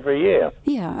popping up every year.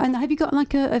 Yeah, and have you got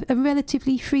like a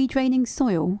relatively free draining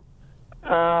soil?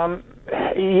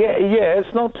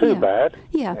 It's not too bad.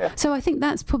 Yeah, so I think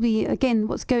that's probably, again,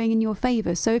 what's going in your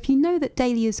favour. So if you know that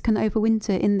dahlias can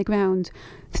overwinter in the ground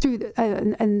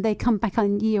and they come back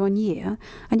on year,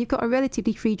 and you've got a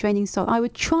relatively free draining soil, I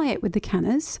would try it with the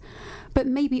cannas, but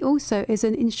maybe also as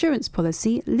an insurance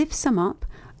policy, lift some up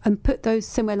and put those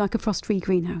somewhere like a frost-free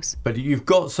greenhouse. But you've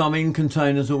got some in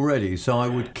containers already, so I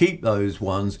would keep those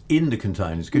ones in the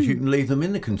containers because you can leave them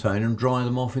in the container and dry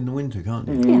them off in the winter, can't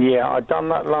you? Yeah, I've done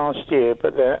that last year,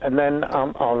 and then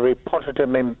I repotted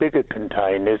them in bigger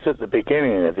containers at the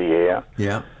beginning of the year.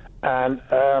 Yeah. And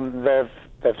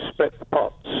they've split the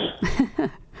pots.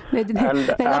 They're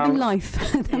loving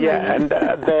life. And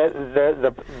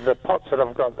the pots that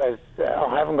I've got,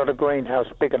 I haven't got a greenhouse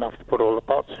big enough to put all the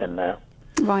pots in now.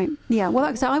 Right. Yeah. Well,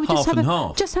 like I said, I would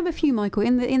just have a few, Michael.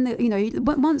 In the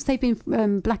once they've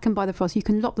been blackened by the frost, you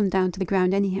can lock them down to the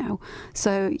ground anyhow.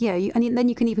 So yeah, and then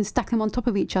you can even stack them on top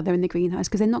of each other in the greenhouse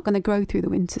because they're not going to grow through the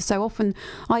winter. So often,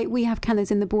 we have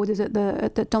cannas in the borders at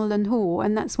the Donnellan Hall,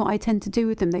 and that's what I tend to do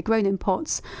with them. They're grown in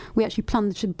pots. We actually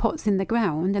plunge the pots in the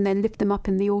ground and then lift them up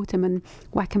in the autumn and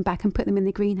whack them back and put them in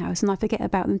the greenhouse. And I forget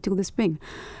about them till the spring.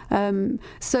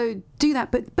 So do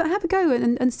that, but have a go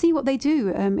and see what they do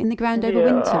in the ground over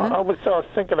winter. I was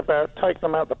thinking about taking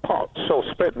them out the pots, or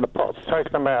splitting the pots,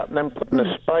 taking them out and then putting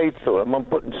a spade through them and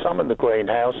putting some in the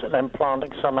greenhouse and then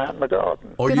planting some out in the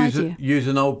garden. Or use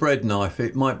an old bread knife.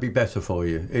 It might be better for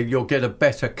you. You'll get a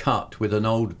better cut with an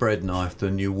old bread knife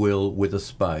than you will with a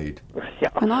spade. Yeah,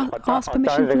 and ask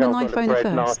permission from the knife owner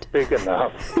first. Big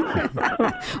enough.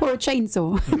 Or a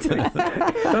chainsaw.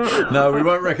 No, we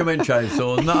won't recommend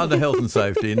chainsaws. Not under health and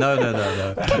safety. No.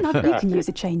 You can use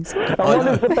a chainsaw. What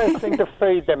is the best thing to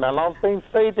feed them? And I've been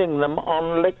feeding them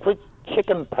on liquid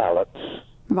chicken pellets.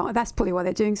 Right, that's probably why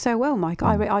they're doing so well, Mike.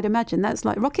 I'd imagine that's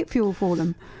like rocket fuel for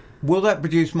them. Will that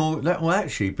produce more? That will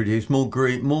actually produce more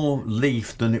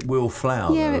leaf than it will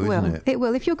flower. Yeah, though, it will. Isn't it? It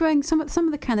will. If you're growing some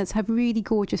of the cannas have really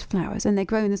gorgeous flowers, and they're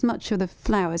growing as much for the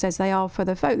flowers as they are for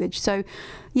the foliage. So,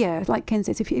 yeah, like Ken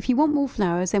says, if you want more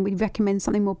flowers, then we'd recommend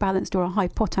something more balanced or a high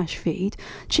potash feed.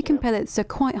 Chicken pellets are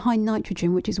quite high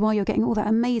nitrogen, which is why you're getting all that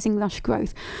amazing lush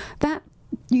growth.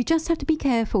 You just have to be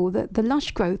careful that the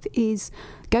lush growth is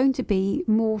going to be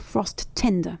more frost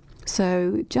tender.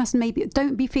 So just maybe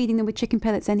don't be feeding them with chicken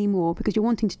pellets anymore because you're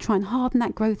wanting to try and harden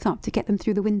that growth up to get them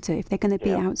through the winter if they're going to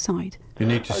be outside. You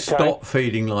need to stop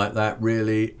feeding like that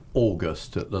really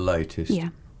August at the latest. Yeah.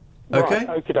 Okay?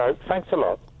 Right, okey-doke. Thanks a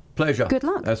lot. Pleasure. Good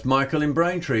luck. That's Michael in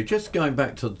Braintree. Just going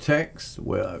back to the text,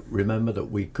 where remember that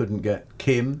we couldn't get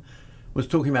Kim. Was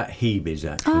talking about Hebes,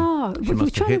 actually. Oh, we were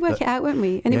trying to work it out, weren't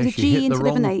we? And it was a G instead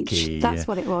of an H. Key, That's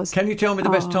what it was. Can you tell me the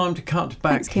best time to cut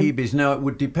back Hebes? Now, it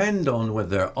would depend on whether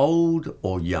they're old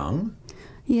or young.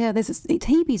 Yeah,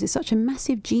 Hebes is such a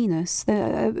massive genus.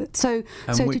 To try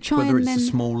whether and it's a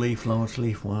small leaf, large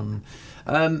leaf one.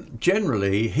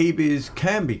 Generally, Hebes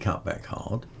can be cut back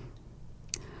hard.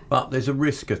 But there's a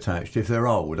risk attached if they're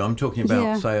old. I'm talking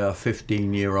about, say, a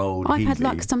 15-year-old I've Hebe. had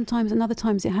luck sometimes, and other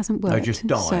times it hasn't worked. They just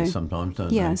die sometimes, don't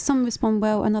they? Yeah, some respond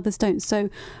well and others don't. So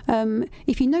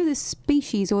if you know the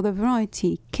species or the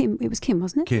variety, it was Kim,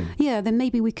 wasn't it? Kim. Yeah, then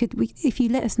maybe we could, if you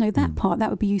let us know that part, that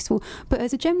would be useful. But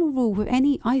as a general rule, with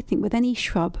any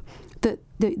shrub, that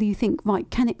you think, right,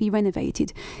 can it be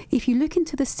renovated? If you look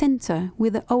into the centre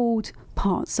where the old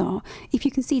parts are, if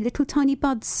you can see little tiny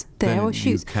buds there or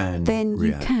shoots,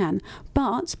 you can.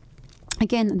 But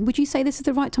again, would you say this is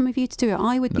the right time of year to do it?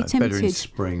 I would be tempted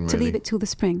to leave it till the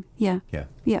spring. Yeah.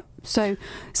 So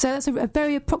that's a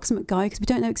very approximate guide because we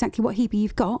don't know exactly what Hebe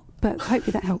you've got, but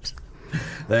hopefully that helps.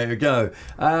 There you go.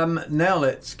 Now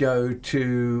let's go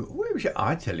to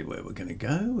I tell you where we're going to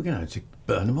go. We're going to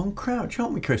Burnham on Crouch,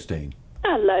 aren't we, Christine?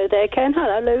 Hello there, Ken.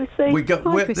 Hello,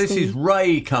 Lucy. This is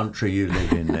Ray country you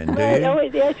live in, then, do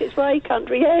you? Yes, it's Ray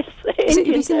country. Yes,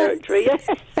 Indian territory. Yes.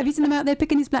 Have you seen him out there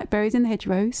picking his blackberries in the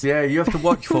hedgerows? Yeah, you have to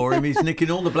watch for him. He's nicking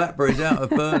all the blackberries out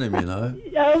of Burnham, you know.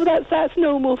 Oh, that's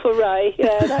normal for Ray.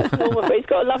 Yeah, that's normal. He's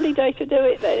got a lovely day to do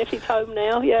it then if he's home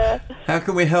now. Yeah. How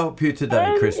can we help you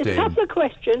today, Christine? A couple of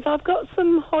questions. I've got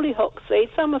some hollyhock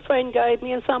seeds. Some a friend gave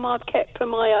me, and some I've kept from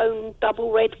my own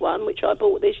double red one, which I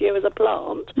bought this year as a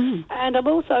plant. And I've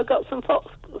also got some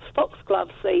foxglove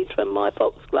seeds from my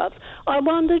foxgloves. I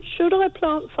wondered, should I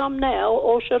plant some now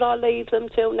or should I leave them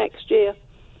till next year?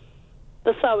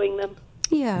 The sowing them.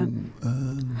 Yeah.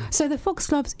 So the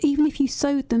foxgloves, even if you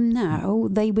sowed them now,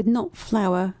 they would not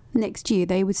flower next year.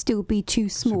 They would still be too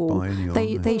small.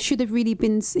 They should have really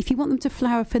been. If you want them to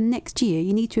flower for next year,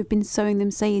 you need to have been sowing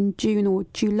them, say, in June or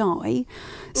July.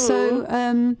 So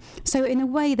in a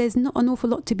way, there's not an awful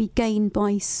lot to be gained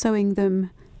by sowing them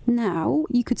now.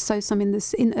 You could sow some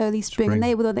in early spring. And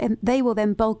they will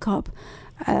then bulk up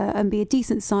and be a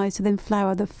decent size to then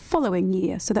flower the following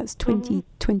year. So that's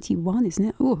 2021, isn't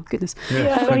it? Oh goodness.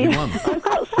 Yeah, 21. I've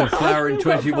got some. Flower in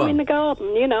 21. In the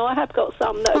garden, you know, I have got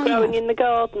some that are growing in the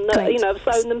garden that, you know, have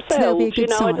sown themselves. You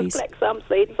know, I just collect some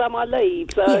seeds and some I leave.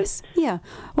 So. Yes, yeah.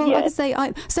 Well, like I say,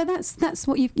 so that's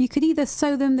what you could either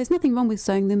sow them. There's nothing wrong with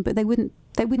sowing them, but they wouldn't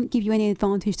give you any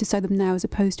advantage to sow them now as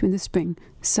opposed to in the spring.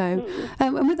 So,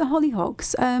 and with the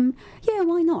hollyhocks, yeah,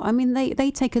 why not? I mean,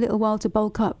 they take a little while to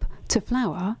bulk up to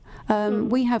flower.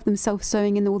 We have them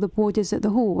self-sowing in all the borders at the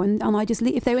hall, and I just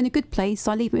leave, if they're in a good place,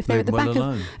 I leave them. If they're at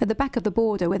the back of the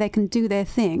border where they can do their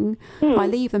thing, I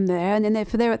leave them there. And then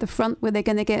if they're at the front where they're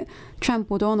going to get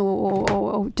trampled on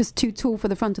or just too tall for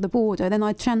the front of the border, then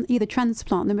I either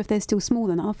transplant them if they're still small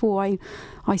enough, or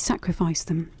I sacrifice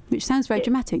them. Which sounds very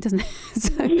dramatic, doesn't it?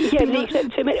 So, leave them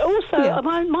to me. Also,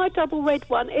 my double red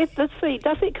one, if the seed,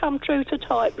 does it come true to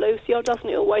type, Lucy, or doesn't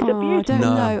it always? I don't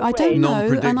know. I don't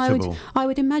know. And I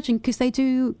would imagine, because they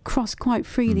do cross quite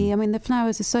freely. I mean, the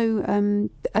flowers are so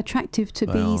attractive to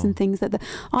bees and things that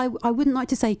I wouldn't like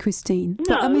to say, Christine.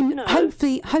 No, but I mean,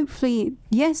 hopefully,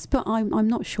 yes, but I'm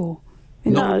not sure.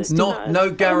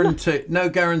 No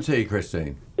guarantee,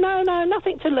 Christine. No,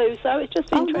 nothing to lose, though. It's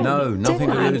just interesting. No, nothing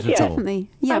to lose at all.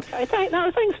 Definitely, yeah. Okay,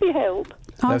 thanks for your help.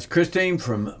 That's Christine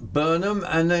from Burnham,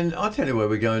 and then I'll tell you where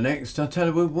we go next. I'll tell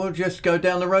you we'll just go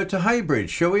down the road to Haybridge,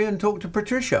 shall we, and talk to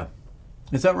Patricia.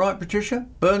 Is that right, Patricia?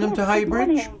 Burnham to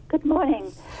Haybridge? Good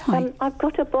morning. I've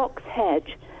got a box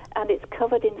hedge, and it's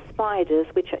covered in spiders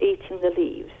which are eating the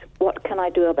leaves. What can I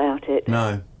do about it?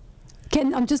 No.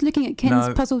 Ken, I'm just looking at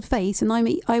Ken's puzzled face, and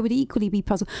I would equally be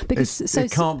puzzled because it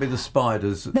can't be the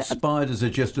spiders. Spiders are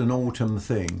just an autumn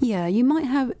thing. Yeah, you might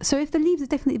have. So if the leaves are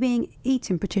definitely being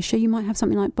eaten, Patricia, you might have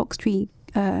something like box tree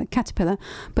caterpillar,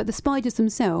 but the spiders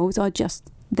themselves are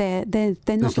just they're not.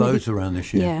 There's loads around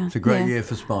this year. Yeah, it's a great year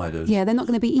for spiders. Yeah, they're not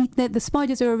going to be the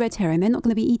spiders are a red herring. They're not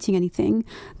going to be eating anything.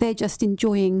 They're just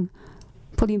enjoying.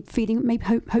 Probably feeding, maybe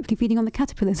hopefully feeding on the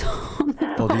caterpillars.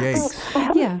 Or the eggs. I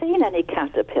haven't seen any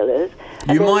caterpillars.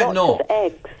 You might not. Of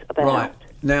eggs about. Right.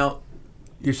 Now,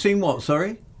 you've seen what,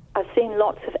 sorry? I've seen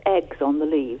lots of eggs on the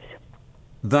leaves.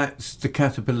 That's the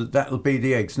caterpillar, that'll be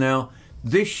the eggs. Now,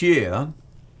 this year,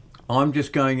 I'm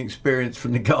just going experience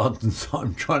from the garden, so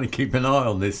I'm trying to keep an eye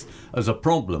on this as a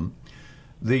problem.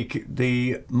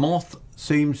 The moth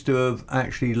seems to have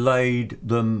actually laid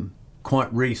them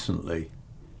quite recently.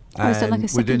 And so like a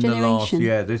second generation?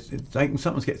 They can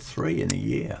sometimes get 3 in a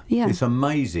year. Yeah. It's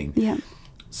amazing. Yeah.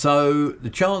 So the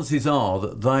chances are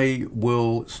that they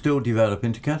will still develop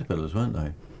into caterpillars, won't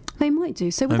they? They might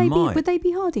do. So would they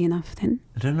be hardy enough then?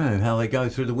 I don't know how they go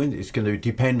through the winter. It's going to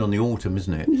depend on the autumn,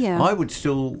 isn't it? Yeah. I would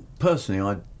still, personally,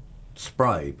 I'd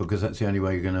spray, because that's the only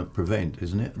way you're going to prevent,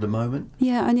 isn't it, at the moment?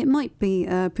 Yeah, and it might be,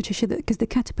 Patricia, that because the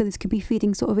caterpillars could be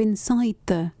feeding sort of inside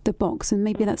the box, and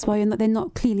maybe that's why they're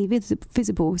not clearly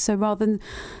visible. So rather than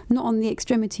not on the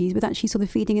extremities, but actually sort of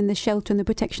feeding in the shelter and the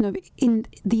protection of in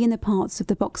the inner parts of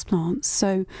the box plants.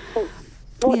 So,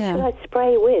 what should I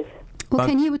spray with? Well,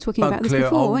 Ken, you were talking about this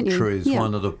before, weren't you? Ultra is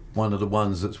one of the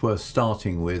ones that's worth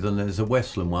starting with, and there's a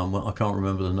Westland one I can't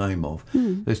remember the name of.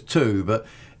 There's 2, but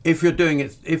if you're doing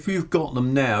it, if you've got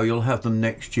them now, you'll have them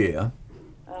next year.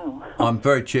 Oh. I'm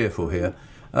very cheerful here,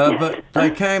 but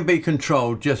they can be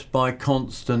controlled just by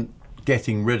constant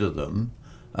getting rid of them,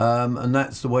 and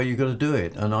that's the way you've got to do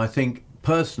it. And I think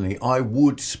personally, I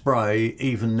would spray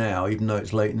even now, even though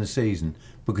it's late in the season,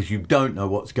 because you don't know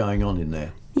what's going on in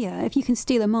there. Yeah, if you can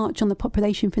steal a march on the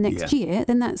population for next year,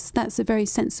 then that's a very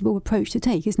sensible approach to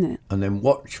take, isn't it? And then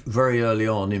watch very early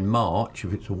on in March.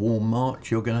 If it's a warm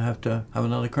March, you're going to have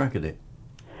another crack at it.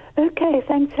 Okay,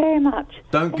 thanks very much.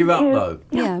 Don't give up, though.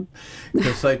 Yeah.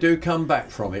 Because they do come back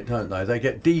from it, don't they? They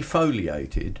get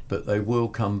defoliated, but they will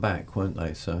come back, won't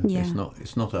they? So Yeah.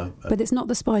 it's not a... But it's not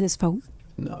the spider's fault.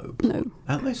 No. No.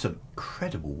 And there's some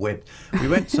incredible web. We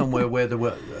went somewhere where there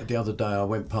were, the other day I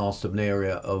went past an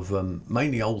area of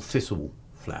mainly old thistle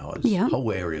flowers, Yeah.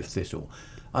 whole area of thistle.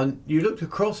 And you looked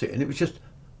across it and it was just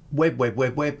web. It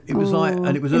was like,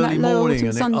 and it was in early that low morning autumn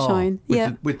and sunshine.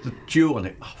 with the dew on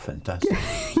it. Oh, fantastic.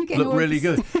 Getting Looked all really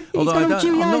good. Although got all I'm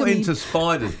dewy not early. into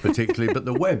spiders particularly, but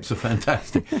the webs are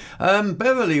fantastic.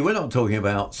 Beverly, we're not talking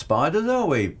about spiders, are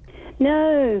we?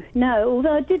 No.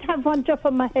 Although I did have one drop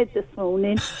on my head this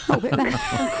morning. Pulled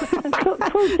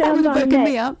Pulled down my woken neck.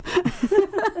 me up.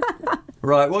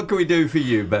 Right, what can we do for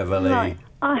you, Beverly? Right.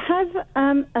 I have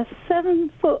a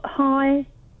 7-foot high,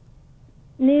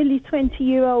 nearly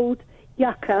 20-year-old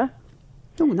yucca.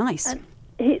 Oh, nice. And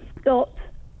it's got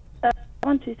 5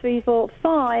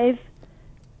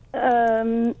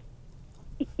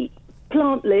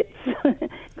 plantlets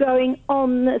growing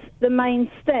on the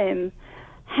main stem.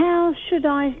 How should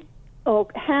I, or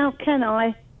how can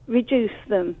I reduce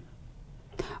them?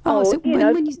 So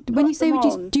when you say put them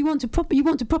reduce, on. do you want to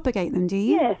propagate them? Do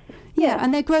you? Yes. Yeah,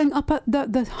 and they're growing up at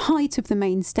the height of the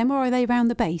main stem, or are they around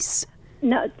the base?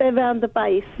 No, they're around the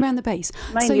base. Around the base.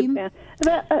 Mainly So you,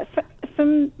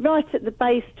 from right at the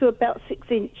base to about 6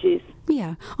 inches.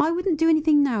 yeah, I wouldn't do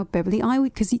anything now, Beverly. I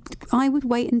would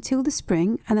wait until the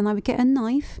spring, and then I would get a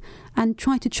knife and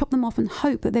try to chop them off and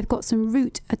hope that they've got some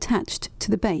root attached to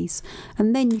the base,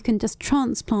 and then you can just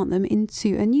transplant them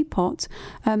into a new pot.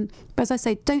 But as I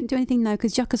say, don't do anything now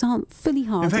because yuccas aren't fully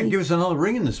hardy. In fact, give us another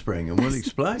ring in the spring and we'll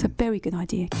explain. It's a very good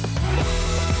idea.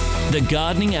 The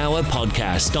Gardening Hour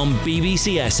podcast on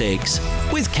BBC Essex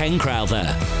with Ken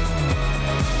Crowther.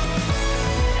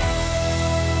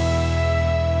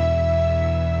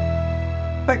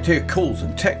 Back to your calls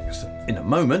and texts in a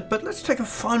moment, but let's take a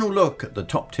final look at the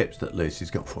top tips that Lucy's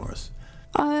got for us.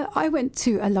 I went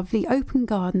to a lovely open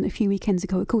garden a few weekends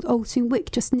ago called Alton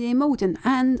Wick, just near Malden,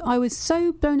 and I was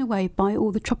so blown away by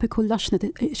all the tropical lushness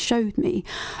that it showed me.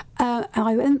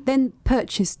 I then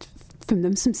purchased from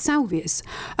them some salvias.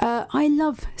 I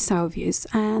love salvias,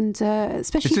 and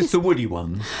especially Is this the woody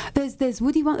one? There's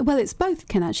woody one. Well, it's both,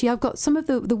 Ken, actually. I've got some of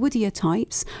the woodier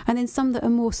types, and then some that are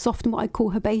more soft and what I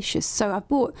call herbaceous. So I've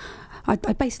bought. I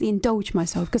basically indulge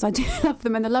myself because I do love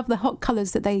them, and I love the hot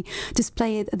colours that they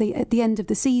display at the end of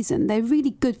the season. They're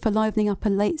really good for livening up a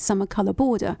late summer colour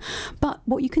border. But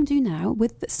what you can do now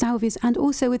with salvias and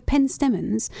also with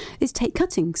penstemons is take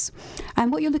cuttings.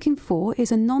 And what you're looking for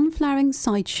is a non-flowering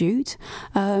side shoot,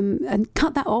 and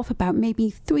cut that off about maybe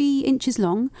 3 inches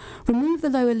long. Remove the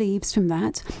lower leaves from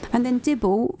that, and then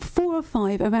dibble 4 or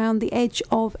 5 around the edge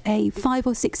of a 5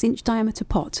 or 6 inch diameter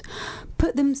pot.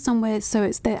 Put them somewhere so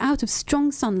they're out of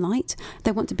strong sunlight.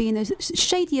 They want to be in a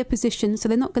shadier position so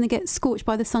they're not going to get scorched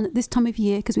by the sun at this time of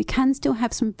year, because we can still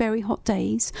have some very hot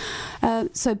days.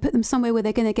 So put them somewhere where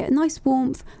they're going to get nice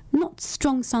warmth, not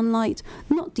strong sunlight,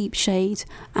 not deep shade,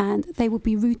 and they will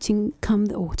be rooting come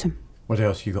the autumn. What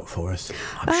else you got for us?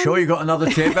 I'm sure you got another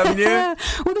tip, haven't you?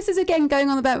 Well, this is again going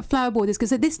on about flower borders,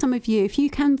 because at this time of year, if you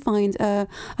can find a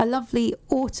lovely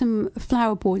autumn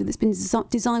flower border that's been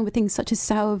designed with things such as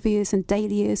salvias and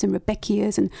dahlias and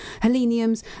rebeckias and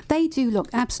heleniums, they do look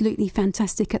absolutely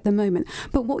fantastic at the moment.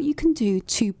 But what you can do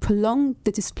to prolong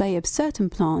the display of certain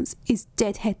plants is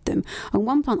deadhead them. And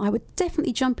one plant I would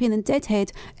definitely jump in and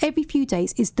deadhead every few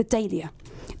days is the dahlia.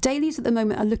 Dahlias at the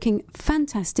moment are looking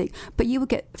fantastic, but you will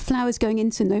get flowers going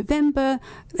into November,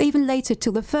 even later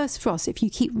till the first frost, if you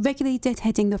keep regularly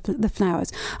deadheading the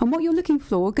flowers. And what you're looking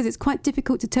for, because it's quite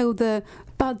difficult to tell the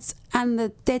buds and the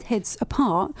deadheads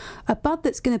apart, a bud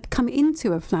that's going to come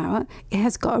into a flower, it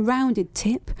has got a rounded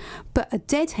tip, but a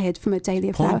deadhead from a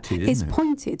dahlia flower is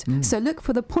pointed. So look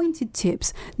for the pointed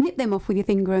tips, nip them off with your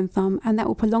finger and thumb, and that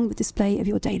will prolong the display of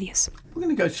your dahlias. We're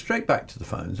going to go straight back to the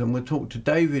phones and we'll talk to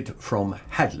David from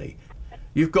Hadley.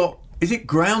 You've got, is it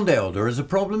ground elder as a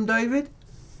problem, David?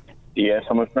 Yes,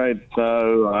 I'm afraid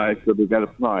so. I could get a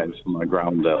prize for my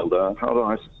ground elder. How do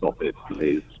I stop it,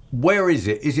 please? Where is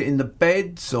it? Is it in the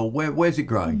beds or where's it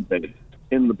growing?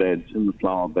 In the beds, in the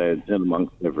flower beds, in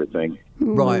amongst everything.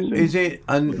 Right, is it?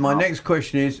 And my next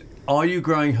question is, are you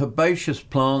growing herbaceous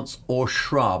plants or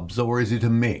shrubs, or is it a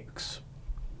mix?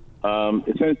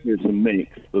 Essentially it's a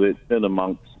mix, but it's in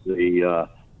amongst the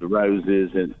roses,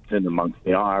 it's in amongst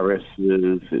the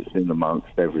irises, it's in amongst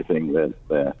everything that's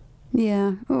there.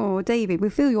 Yeah. Oh, David, we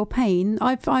feel your pain.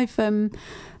 I've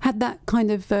had that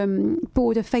kind of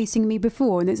border facing me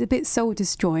before, and it's a bit soul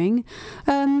destroying.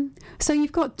 So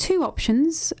you've got 2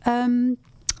 options.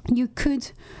 You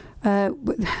could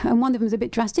and one of them is a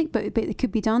bit drastic, but it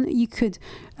could be done. You could,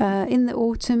 in the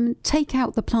autumn, take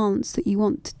out the plants that you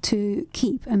want to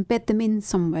keep and bed them in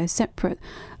somewhere separate,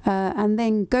 and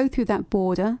then go through that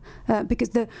border, because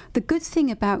the good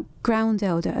thing about ground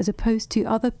elder, as opposed to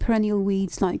other perennial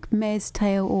weeds like mare's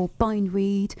tail or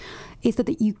bindweed, is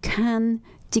that you can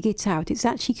dig it out. It's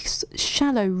actually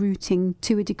shallow rooting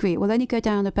to a degree. It will only go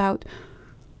down about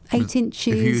 8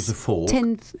 inches, if you use a fork.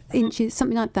 10 inches,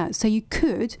 something like that. So you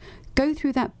could go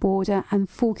through that border and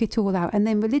fork it all out, and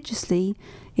then religiously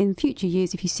in future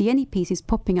years, if you see any pieces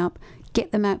popping up,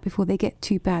 get them out before they get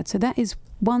too bad. So that is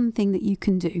one thing that you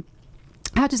can do.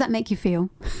 How does that make you feel?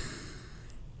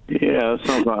 Yeah, it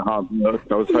sounds like hard work.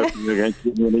 I was hoping you were going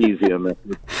to give me an easier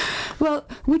method. Well,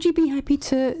 would you be happy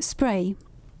to spray?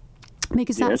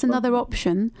 Because that's another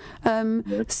option.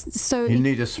 So you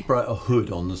need a hood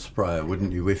on the sprayer,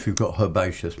 wouldn't you, if you've got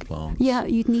herbaceous plants? Yeah,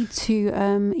 you'd need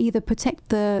to either protect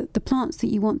the plants that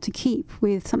you want to keep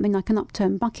with something like an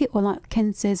upturned bucket, or like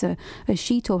Ken says, a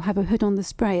sheet, or have a hood on the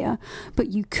sprayer. But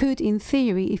you could, in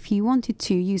theory, if you wanted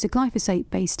to, use a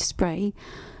glyphosate-based spray,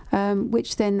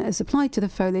 which then, as applied to the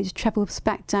foliage, travels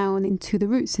back down into the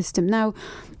root system. Now,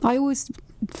 I always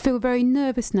feel very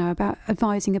nervous now about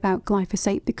advising about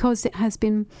glyphosate because it has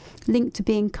been linked to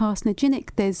being carcinogenic.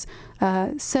 There's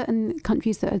certain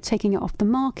countries that are taking it off the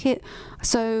market.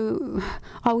 So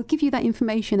I will give you that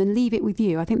information and leave it with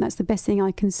you. I think that's the best thing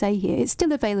I can say here. It's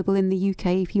still available in the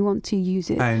UK if you want to use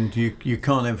it. And you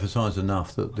can't emphasise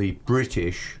enough that the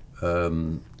British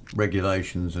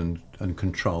regulations and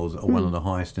controls are one of the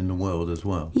highest in the world as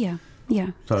well. Yeah.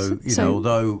 So,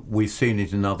 although we've seen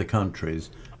it in other countries,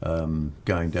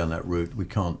 going down that route, we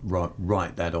can't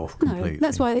write that off completely. No,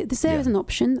 that's why there is an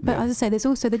option. But as I say, there's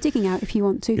also the digging out if you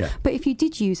want to. Yeah. But if you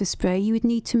did use a spray, you would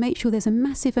need to make sure there's a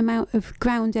massive amount of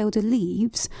ground elder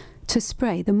leaves to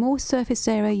spray. The more surface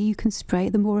area you can spray,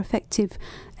 the more effective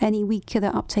any weed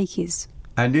killer uptake is.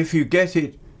 And if you get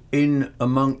it in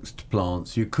amongst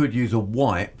plants, you could use a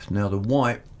wipe. Now, the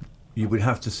wipe, you would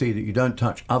have to see that you don't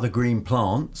touch other green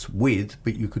plants with,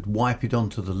 but you could wipe it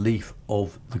onto the leaf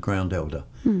of the ground elder.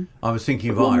 I was thinking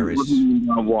of iris. What do you mean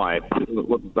a wipe?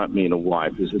 What does that mean, a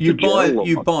wipe? Is it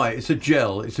You buy it's a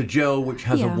gel. It's a gel which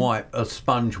has a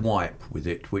sponge wipe with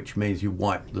it, which means you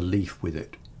wipe the leaf with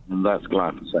it. And that's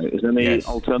glyphosate. Is there any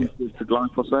alternative to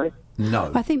glyphosate?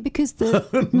 No. I think because the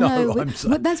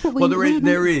but that's what we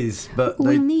there is, but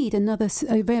we need another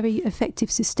a very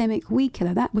effective systemic weed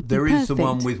killer. That would be perfect. There is the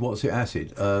one with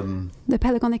acid? The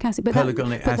pelargonic acid, but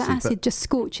that acid just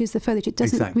scorches the foliage. It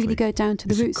doesn't really go down to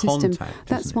the root system.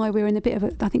 That's why we're in a bit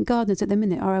of I think gardeners at the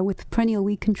minute are with perennial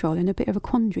weed control in a bit of a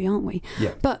quandary, aren't we?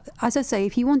 Yeah. But as I say,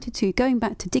 if you wanted to, going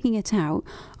back to digging it out,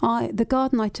 the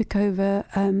garden I took over,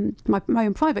 my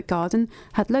own private garden,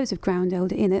 had loads of ground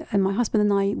elder in it, and my husband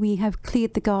and I, we have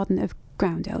cleared the garden of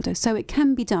ground elder, so it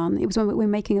can be done. It was when we were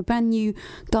making a brand new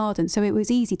garden, so it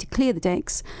was easy to clear the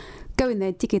decks, go in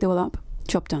there, dig it all up,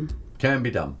 job done. Can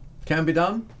be done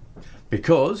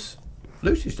because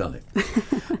Lucy's done it.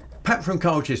 Pat from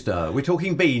Colchester, we're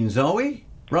talking beans, are we?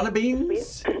 Runner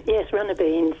beans? Yes, runner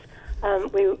beans.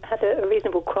 We had a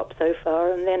reasonable crop so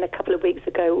far, and then a couple of weeks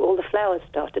ago all the flowers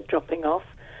started dropping off,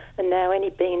 and now any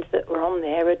beans that were on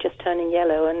there are just turning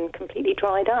yellow and completely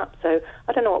dried up. So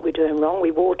I don't know what we're doing wrong.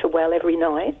 We water well every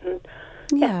night, and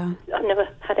I've never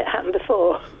had it happen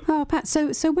before. Oh, Pat,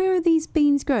 so where are these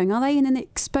beans growing? Are they in an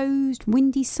exposed,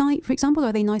 windy site, for example?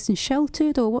 Are they nice and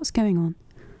sheltered, or what's going on?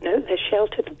 No, they're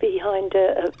sheltered behind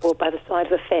or by the side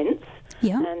of a fence.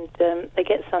 Yeah. And they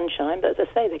get sunshine, but as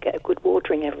I say, they get a good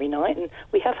watering every night, and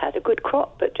we have had a good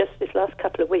crop, but just this last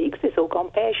couple of weeks, it's all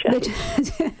gone pear-shaped.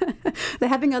 They're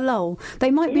having a lull. They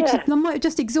might be. They might have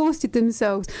just exhausted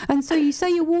themselves. And so you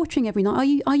say you're watering every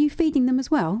night. Are you feeding them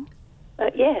as well?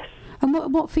 Yes. And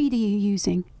what feed are you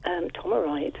using?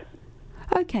 Tomerite.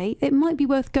 Okay, it might be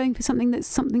worth going for something that's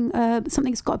something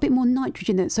that's got a bit more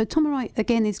nitrogen in it. So Tomerite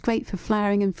again is great for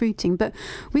flowering and fruiting, but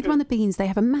with runner beans they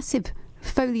have a massive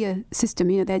foliar system.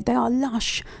 They are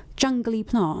lush, jungly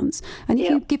plants, and if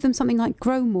you give them something like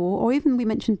Grow More, or even we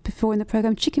mentioned before in the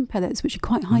programme chicken pellets, which are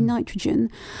quite high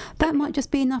nitrogen, that might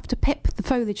just be enough to pep the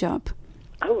foliage up.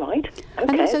 Oh, right. Okay,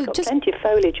 and also it's got plenty of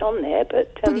foliage on there,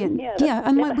 but brilliant.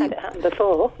 And never had it happen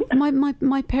before.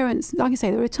 my parents, like I say,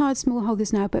 they're retired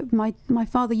smallholders now, but my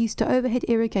father used to overhead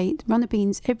irrigate runner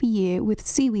beans every year with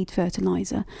seaweed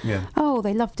fertiliser. Yeah. Oh,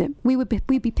 they loved it. We'd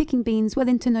be picking beans well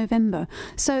into November.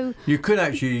 So you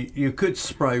could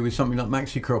spray with something like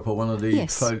Maxicrop or one of the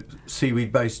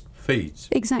seaweed-based feeds.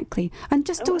 Exactly. And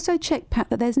just also check, Pat,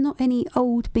 that there's not any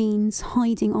old beans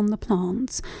hiding on the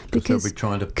plants, because they'll be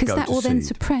trying to go that to will then seed.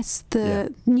 suppress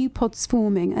the new pods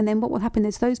forming, and then what will happen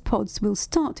is those pods will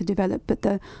start to develop, but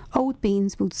the old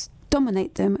beans will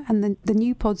dominate them, and the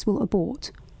new pods will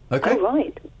abort. Okay. Oh,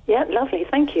 right. Yeah, lovely.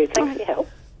 Thank you. Thanks for your help.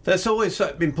 That's always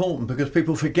so important, because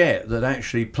people forget that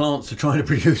actually plants are trying to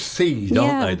produce seed,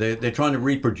 aren't they? They're trying to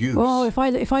reproduce. Oh, if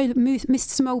I missed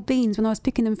some old beans when I was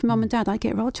picking them for Mum and Dad, I'd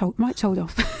get right told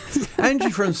off. Angie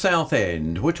from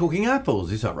Southend, we're talking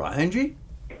apples, is that right, Angie?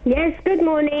 Yes, good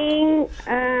morning,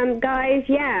 guys.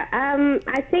 Yeah,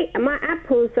 I think my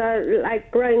apples are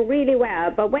like growing really well,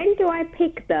 but when do I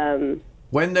pick them?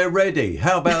 When they're ready.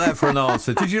 How about that for an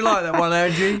answer? Did you like that one,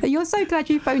 Angie? You're so glad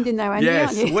you phoned in now, Angie,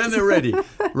 yes, aren't you? when they're ready.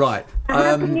 Right.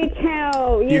 How can you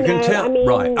tell? You can tell. I mean,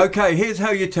 right. Okay, here's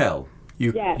how you tell.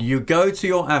 Yeah. You go to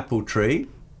your apple tree.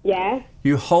 Yeah.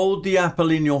 You hold the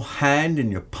apple in your hand,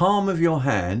 in your palm of your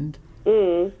hand,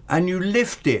 and you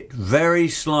lift it very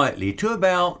slightly to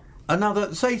about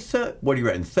another, say, what do you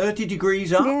reckon, 30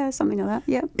 degrees up? Yeah, something like that,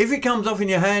 yeah. If it comes off in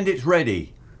your hand, it's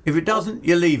ready. If it doesn't,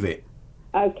 you leave it.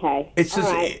 Okay. It's all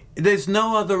just, right. there's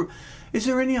no other... Is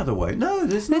there any other way? No,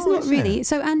 there's not. There's not is really. there?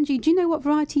 So, Angie, do you know what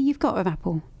variety you've got of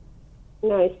apple?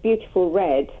 No, it's beautiful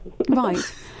red. Right.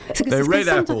 They're red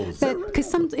apples.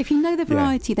 Because if you know the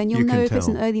variety, then you'll you know can if it's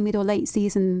an tell. early, mid or late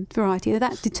season variety.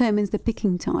 That determines the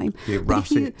picking time. Your But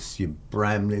if you- russets, your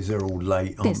bramleys are all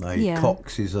late, aren't they? yeah.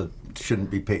 Coxes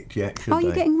shouldn't be picked yet, should Are they?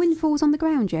 you getting windfalls on the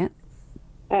ground yet?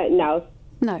 No.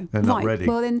 No. They're not right. ready.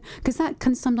 Well, then, because that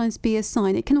can sometimes be a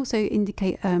sign. It can also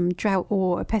indicate drought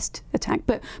or a pest attack.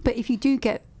 But if you do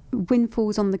get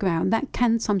windfalls on the ground, that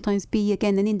can sometimes be,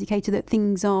 again, an indicator that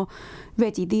things are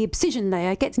ready. The abscission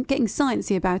layer, getting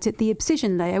sciencey about it, the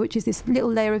abscission layer, which is this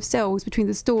little layer of cells between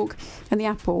the stalk and the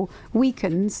apple,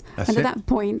 weakens. That's and at it. that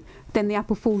point, then the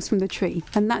apple falls from the tree.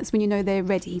 And that's when you know they're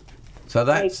ready. So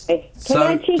that's... Okay. Can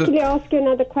I cheekily ask you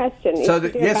another question? So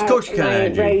It's yes, of course you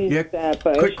can, my Angie. rose,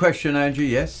 bush. Quick question, Angie,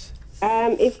 yes.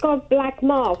 It's got black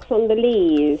marks on the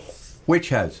leaves. Which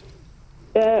has?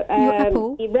 Your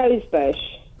apple? The rose bush.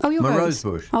 Oh, your My rose. rose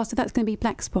bush. Oh, so that's going to be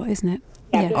black spot, isn't it?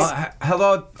 Yeah.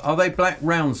 Are they black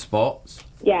round spots?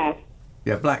 Yeah.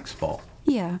 Yeah, black spot.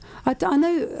 Yeah. I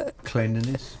know...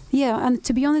 Cleanliness. Yeah, and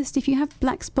to be honest, if you have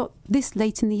black spot this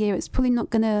late in the year, it's probably not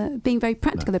going to, being very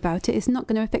practical about it, it's not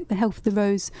going to affect the health of the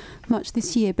rose much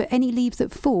this year. But any leaves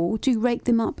that fall, do rake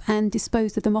them up and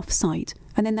dispose of them off-site.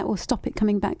 And then that will stop it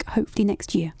coming back, hopefully,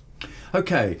 next year.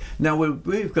 Okay, now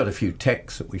we've got a few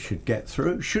texts that we should get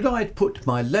through. Should I put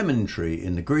my lemon tree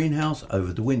in the greenhouse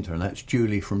over the winter? And that's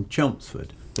Julie from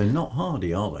Chelmsford. They're not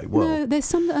hardy, are they? Well, no, there's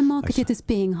some that are marketed as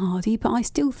being hardy, but I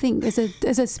still think as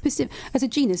a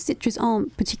genus, citrus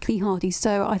aren't particularly hardy.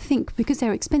 So I think because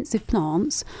they're expensive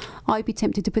plants, I'd be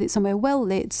tempted to put it somewhere well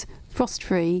lit, frost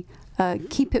free.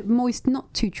 Keep it moist,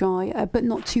 not too dry, but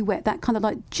not too wet. That kind of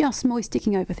like just moist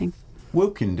sticking over thing.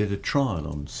 Wilkin did a trial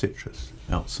on citrus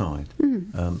outside.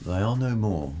 They are no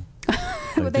more.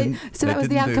 So that was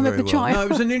the outcome of the trial. No, it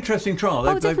was an interesting trial.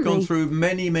 They've gone definitely. through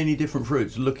many different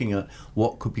fruits, looking at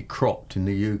what could be cropped in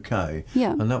the UK.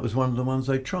 Yeah. And that was one of the ones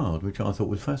they trialled, which I thought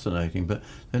was fascinating. But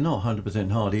they're not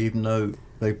 100% hardy, even though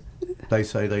they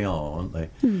say they are, aren't they?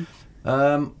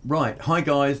 Right. Hi,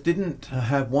 guys. Didn't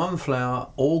have one flower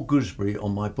or gooseberry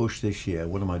on my bush this year.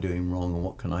 What am I doing wrong, and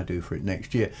what can I do for it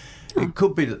next year? It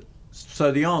could be that...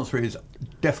 So the answer is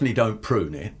definitely don't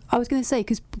prune it. I was going to say,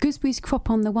 because gooseberries crop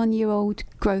on the 1-year-old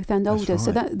growth and older,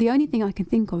 so right. that the only thing I can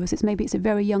think of is maybe it's a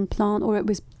very young plant, or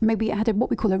maybe it had what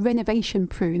we call a renovation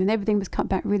prune and everything was cut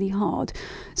back really hard.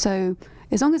 So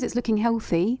as long as it's looking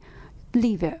healthy,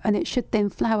 leave it, and it should then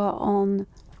flower on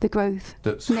the growth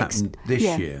That's happened this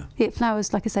year. It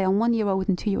flowers, like I say, on 1-year-old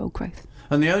and 2-year-old growth.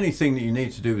 And the only thing that you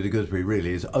need to do with the gooseberry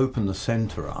really is open the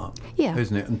centre up,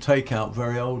 isn't it? And take out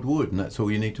very old wood, and that's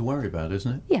all you need to worry about, isn't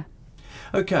it? Yeah.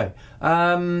 Okay.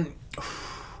 Tell me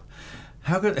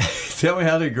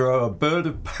how to grow a bird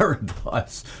of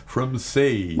paradise from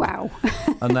seed. Wow.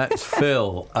 And that's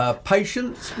Phil.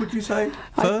 Patience, would you say,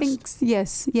 first? I think,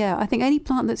 yes, yeah. I think any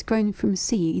plant that's grown from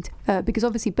seed, because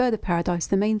obviously bird of paradise,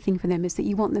 the main thing for them is that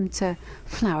you want them to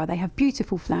flower. They have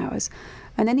beautiful flowers.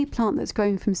 And any plant that's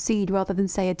grown from seed, rather than,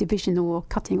 say, a division or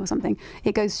cutting or something,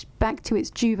 it goes back to its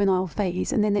juvenile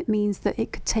phase. And then it means that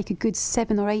it could take a good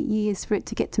 7 or 8 years for it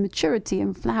to get to maturity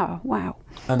and flower. Wow.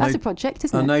 And That's a project,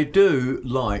 isn't it? And they do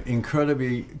like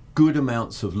incredibly good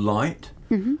amounts of light.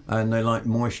 Mm-hmm. And they like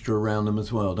moisture around them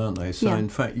as well, don't they? So Yeah. in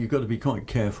fact, you've got to be quite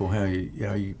careful how you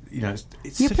know,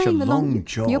 it's You're such a playing the long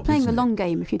job. You're playing the isn't it? long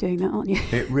game if you're doing that, aren't you?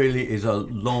 It really is a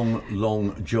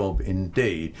long job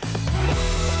indeed.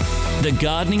 The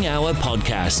Gardening Hour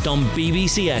podcast on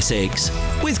BBC Essex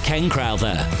with Ken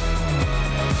Crowther.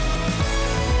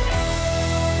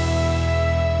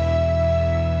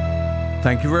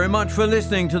 Thank you very much for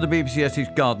listening to the BBC Essex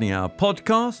Gardening Hour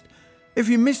podcast. If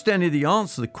you missed any of the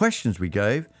answers to the questions we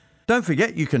gave, don't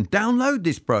forget you can download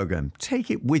this programme. Take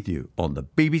it with you on the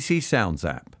BBC Sounds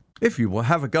app. If you will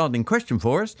have a gardening question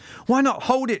for us, why not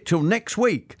hold it till next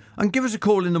week and give us a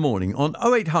call in the morning on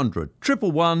 0800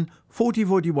 111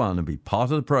 4041 and be part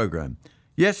of the programme.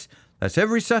 Yes, that's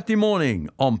every Saturday morning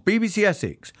on BBC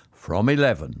Essex from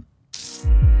 11.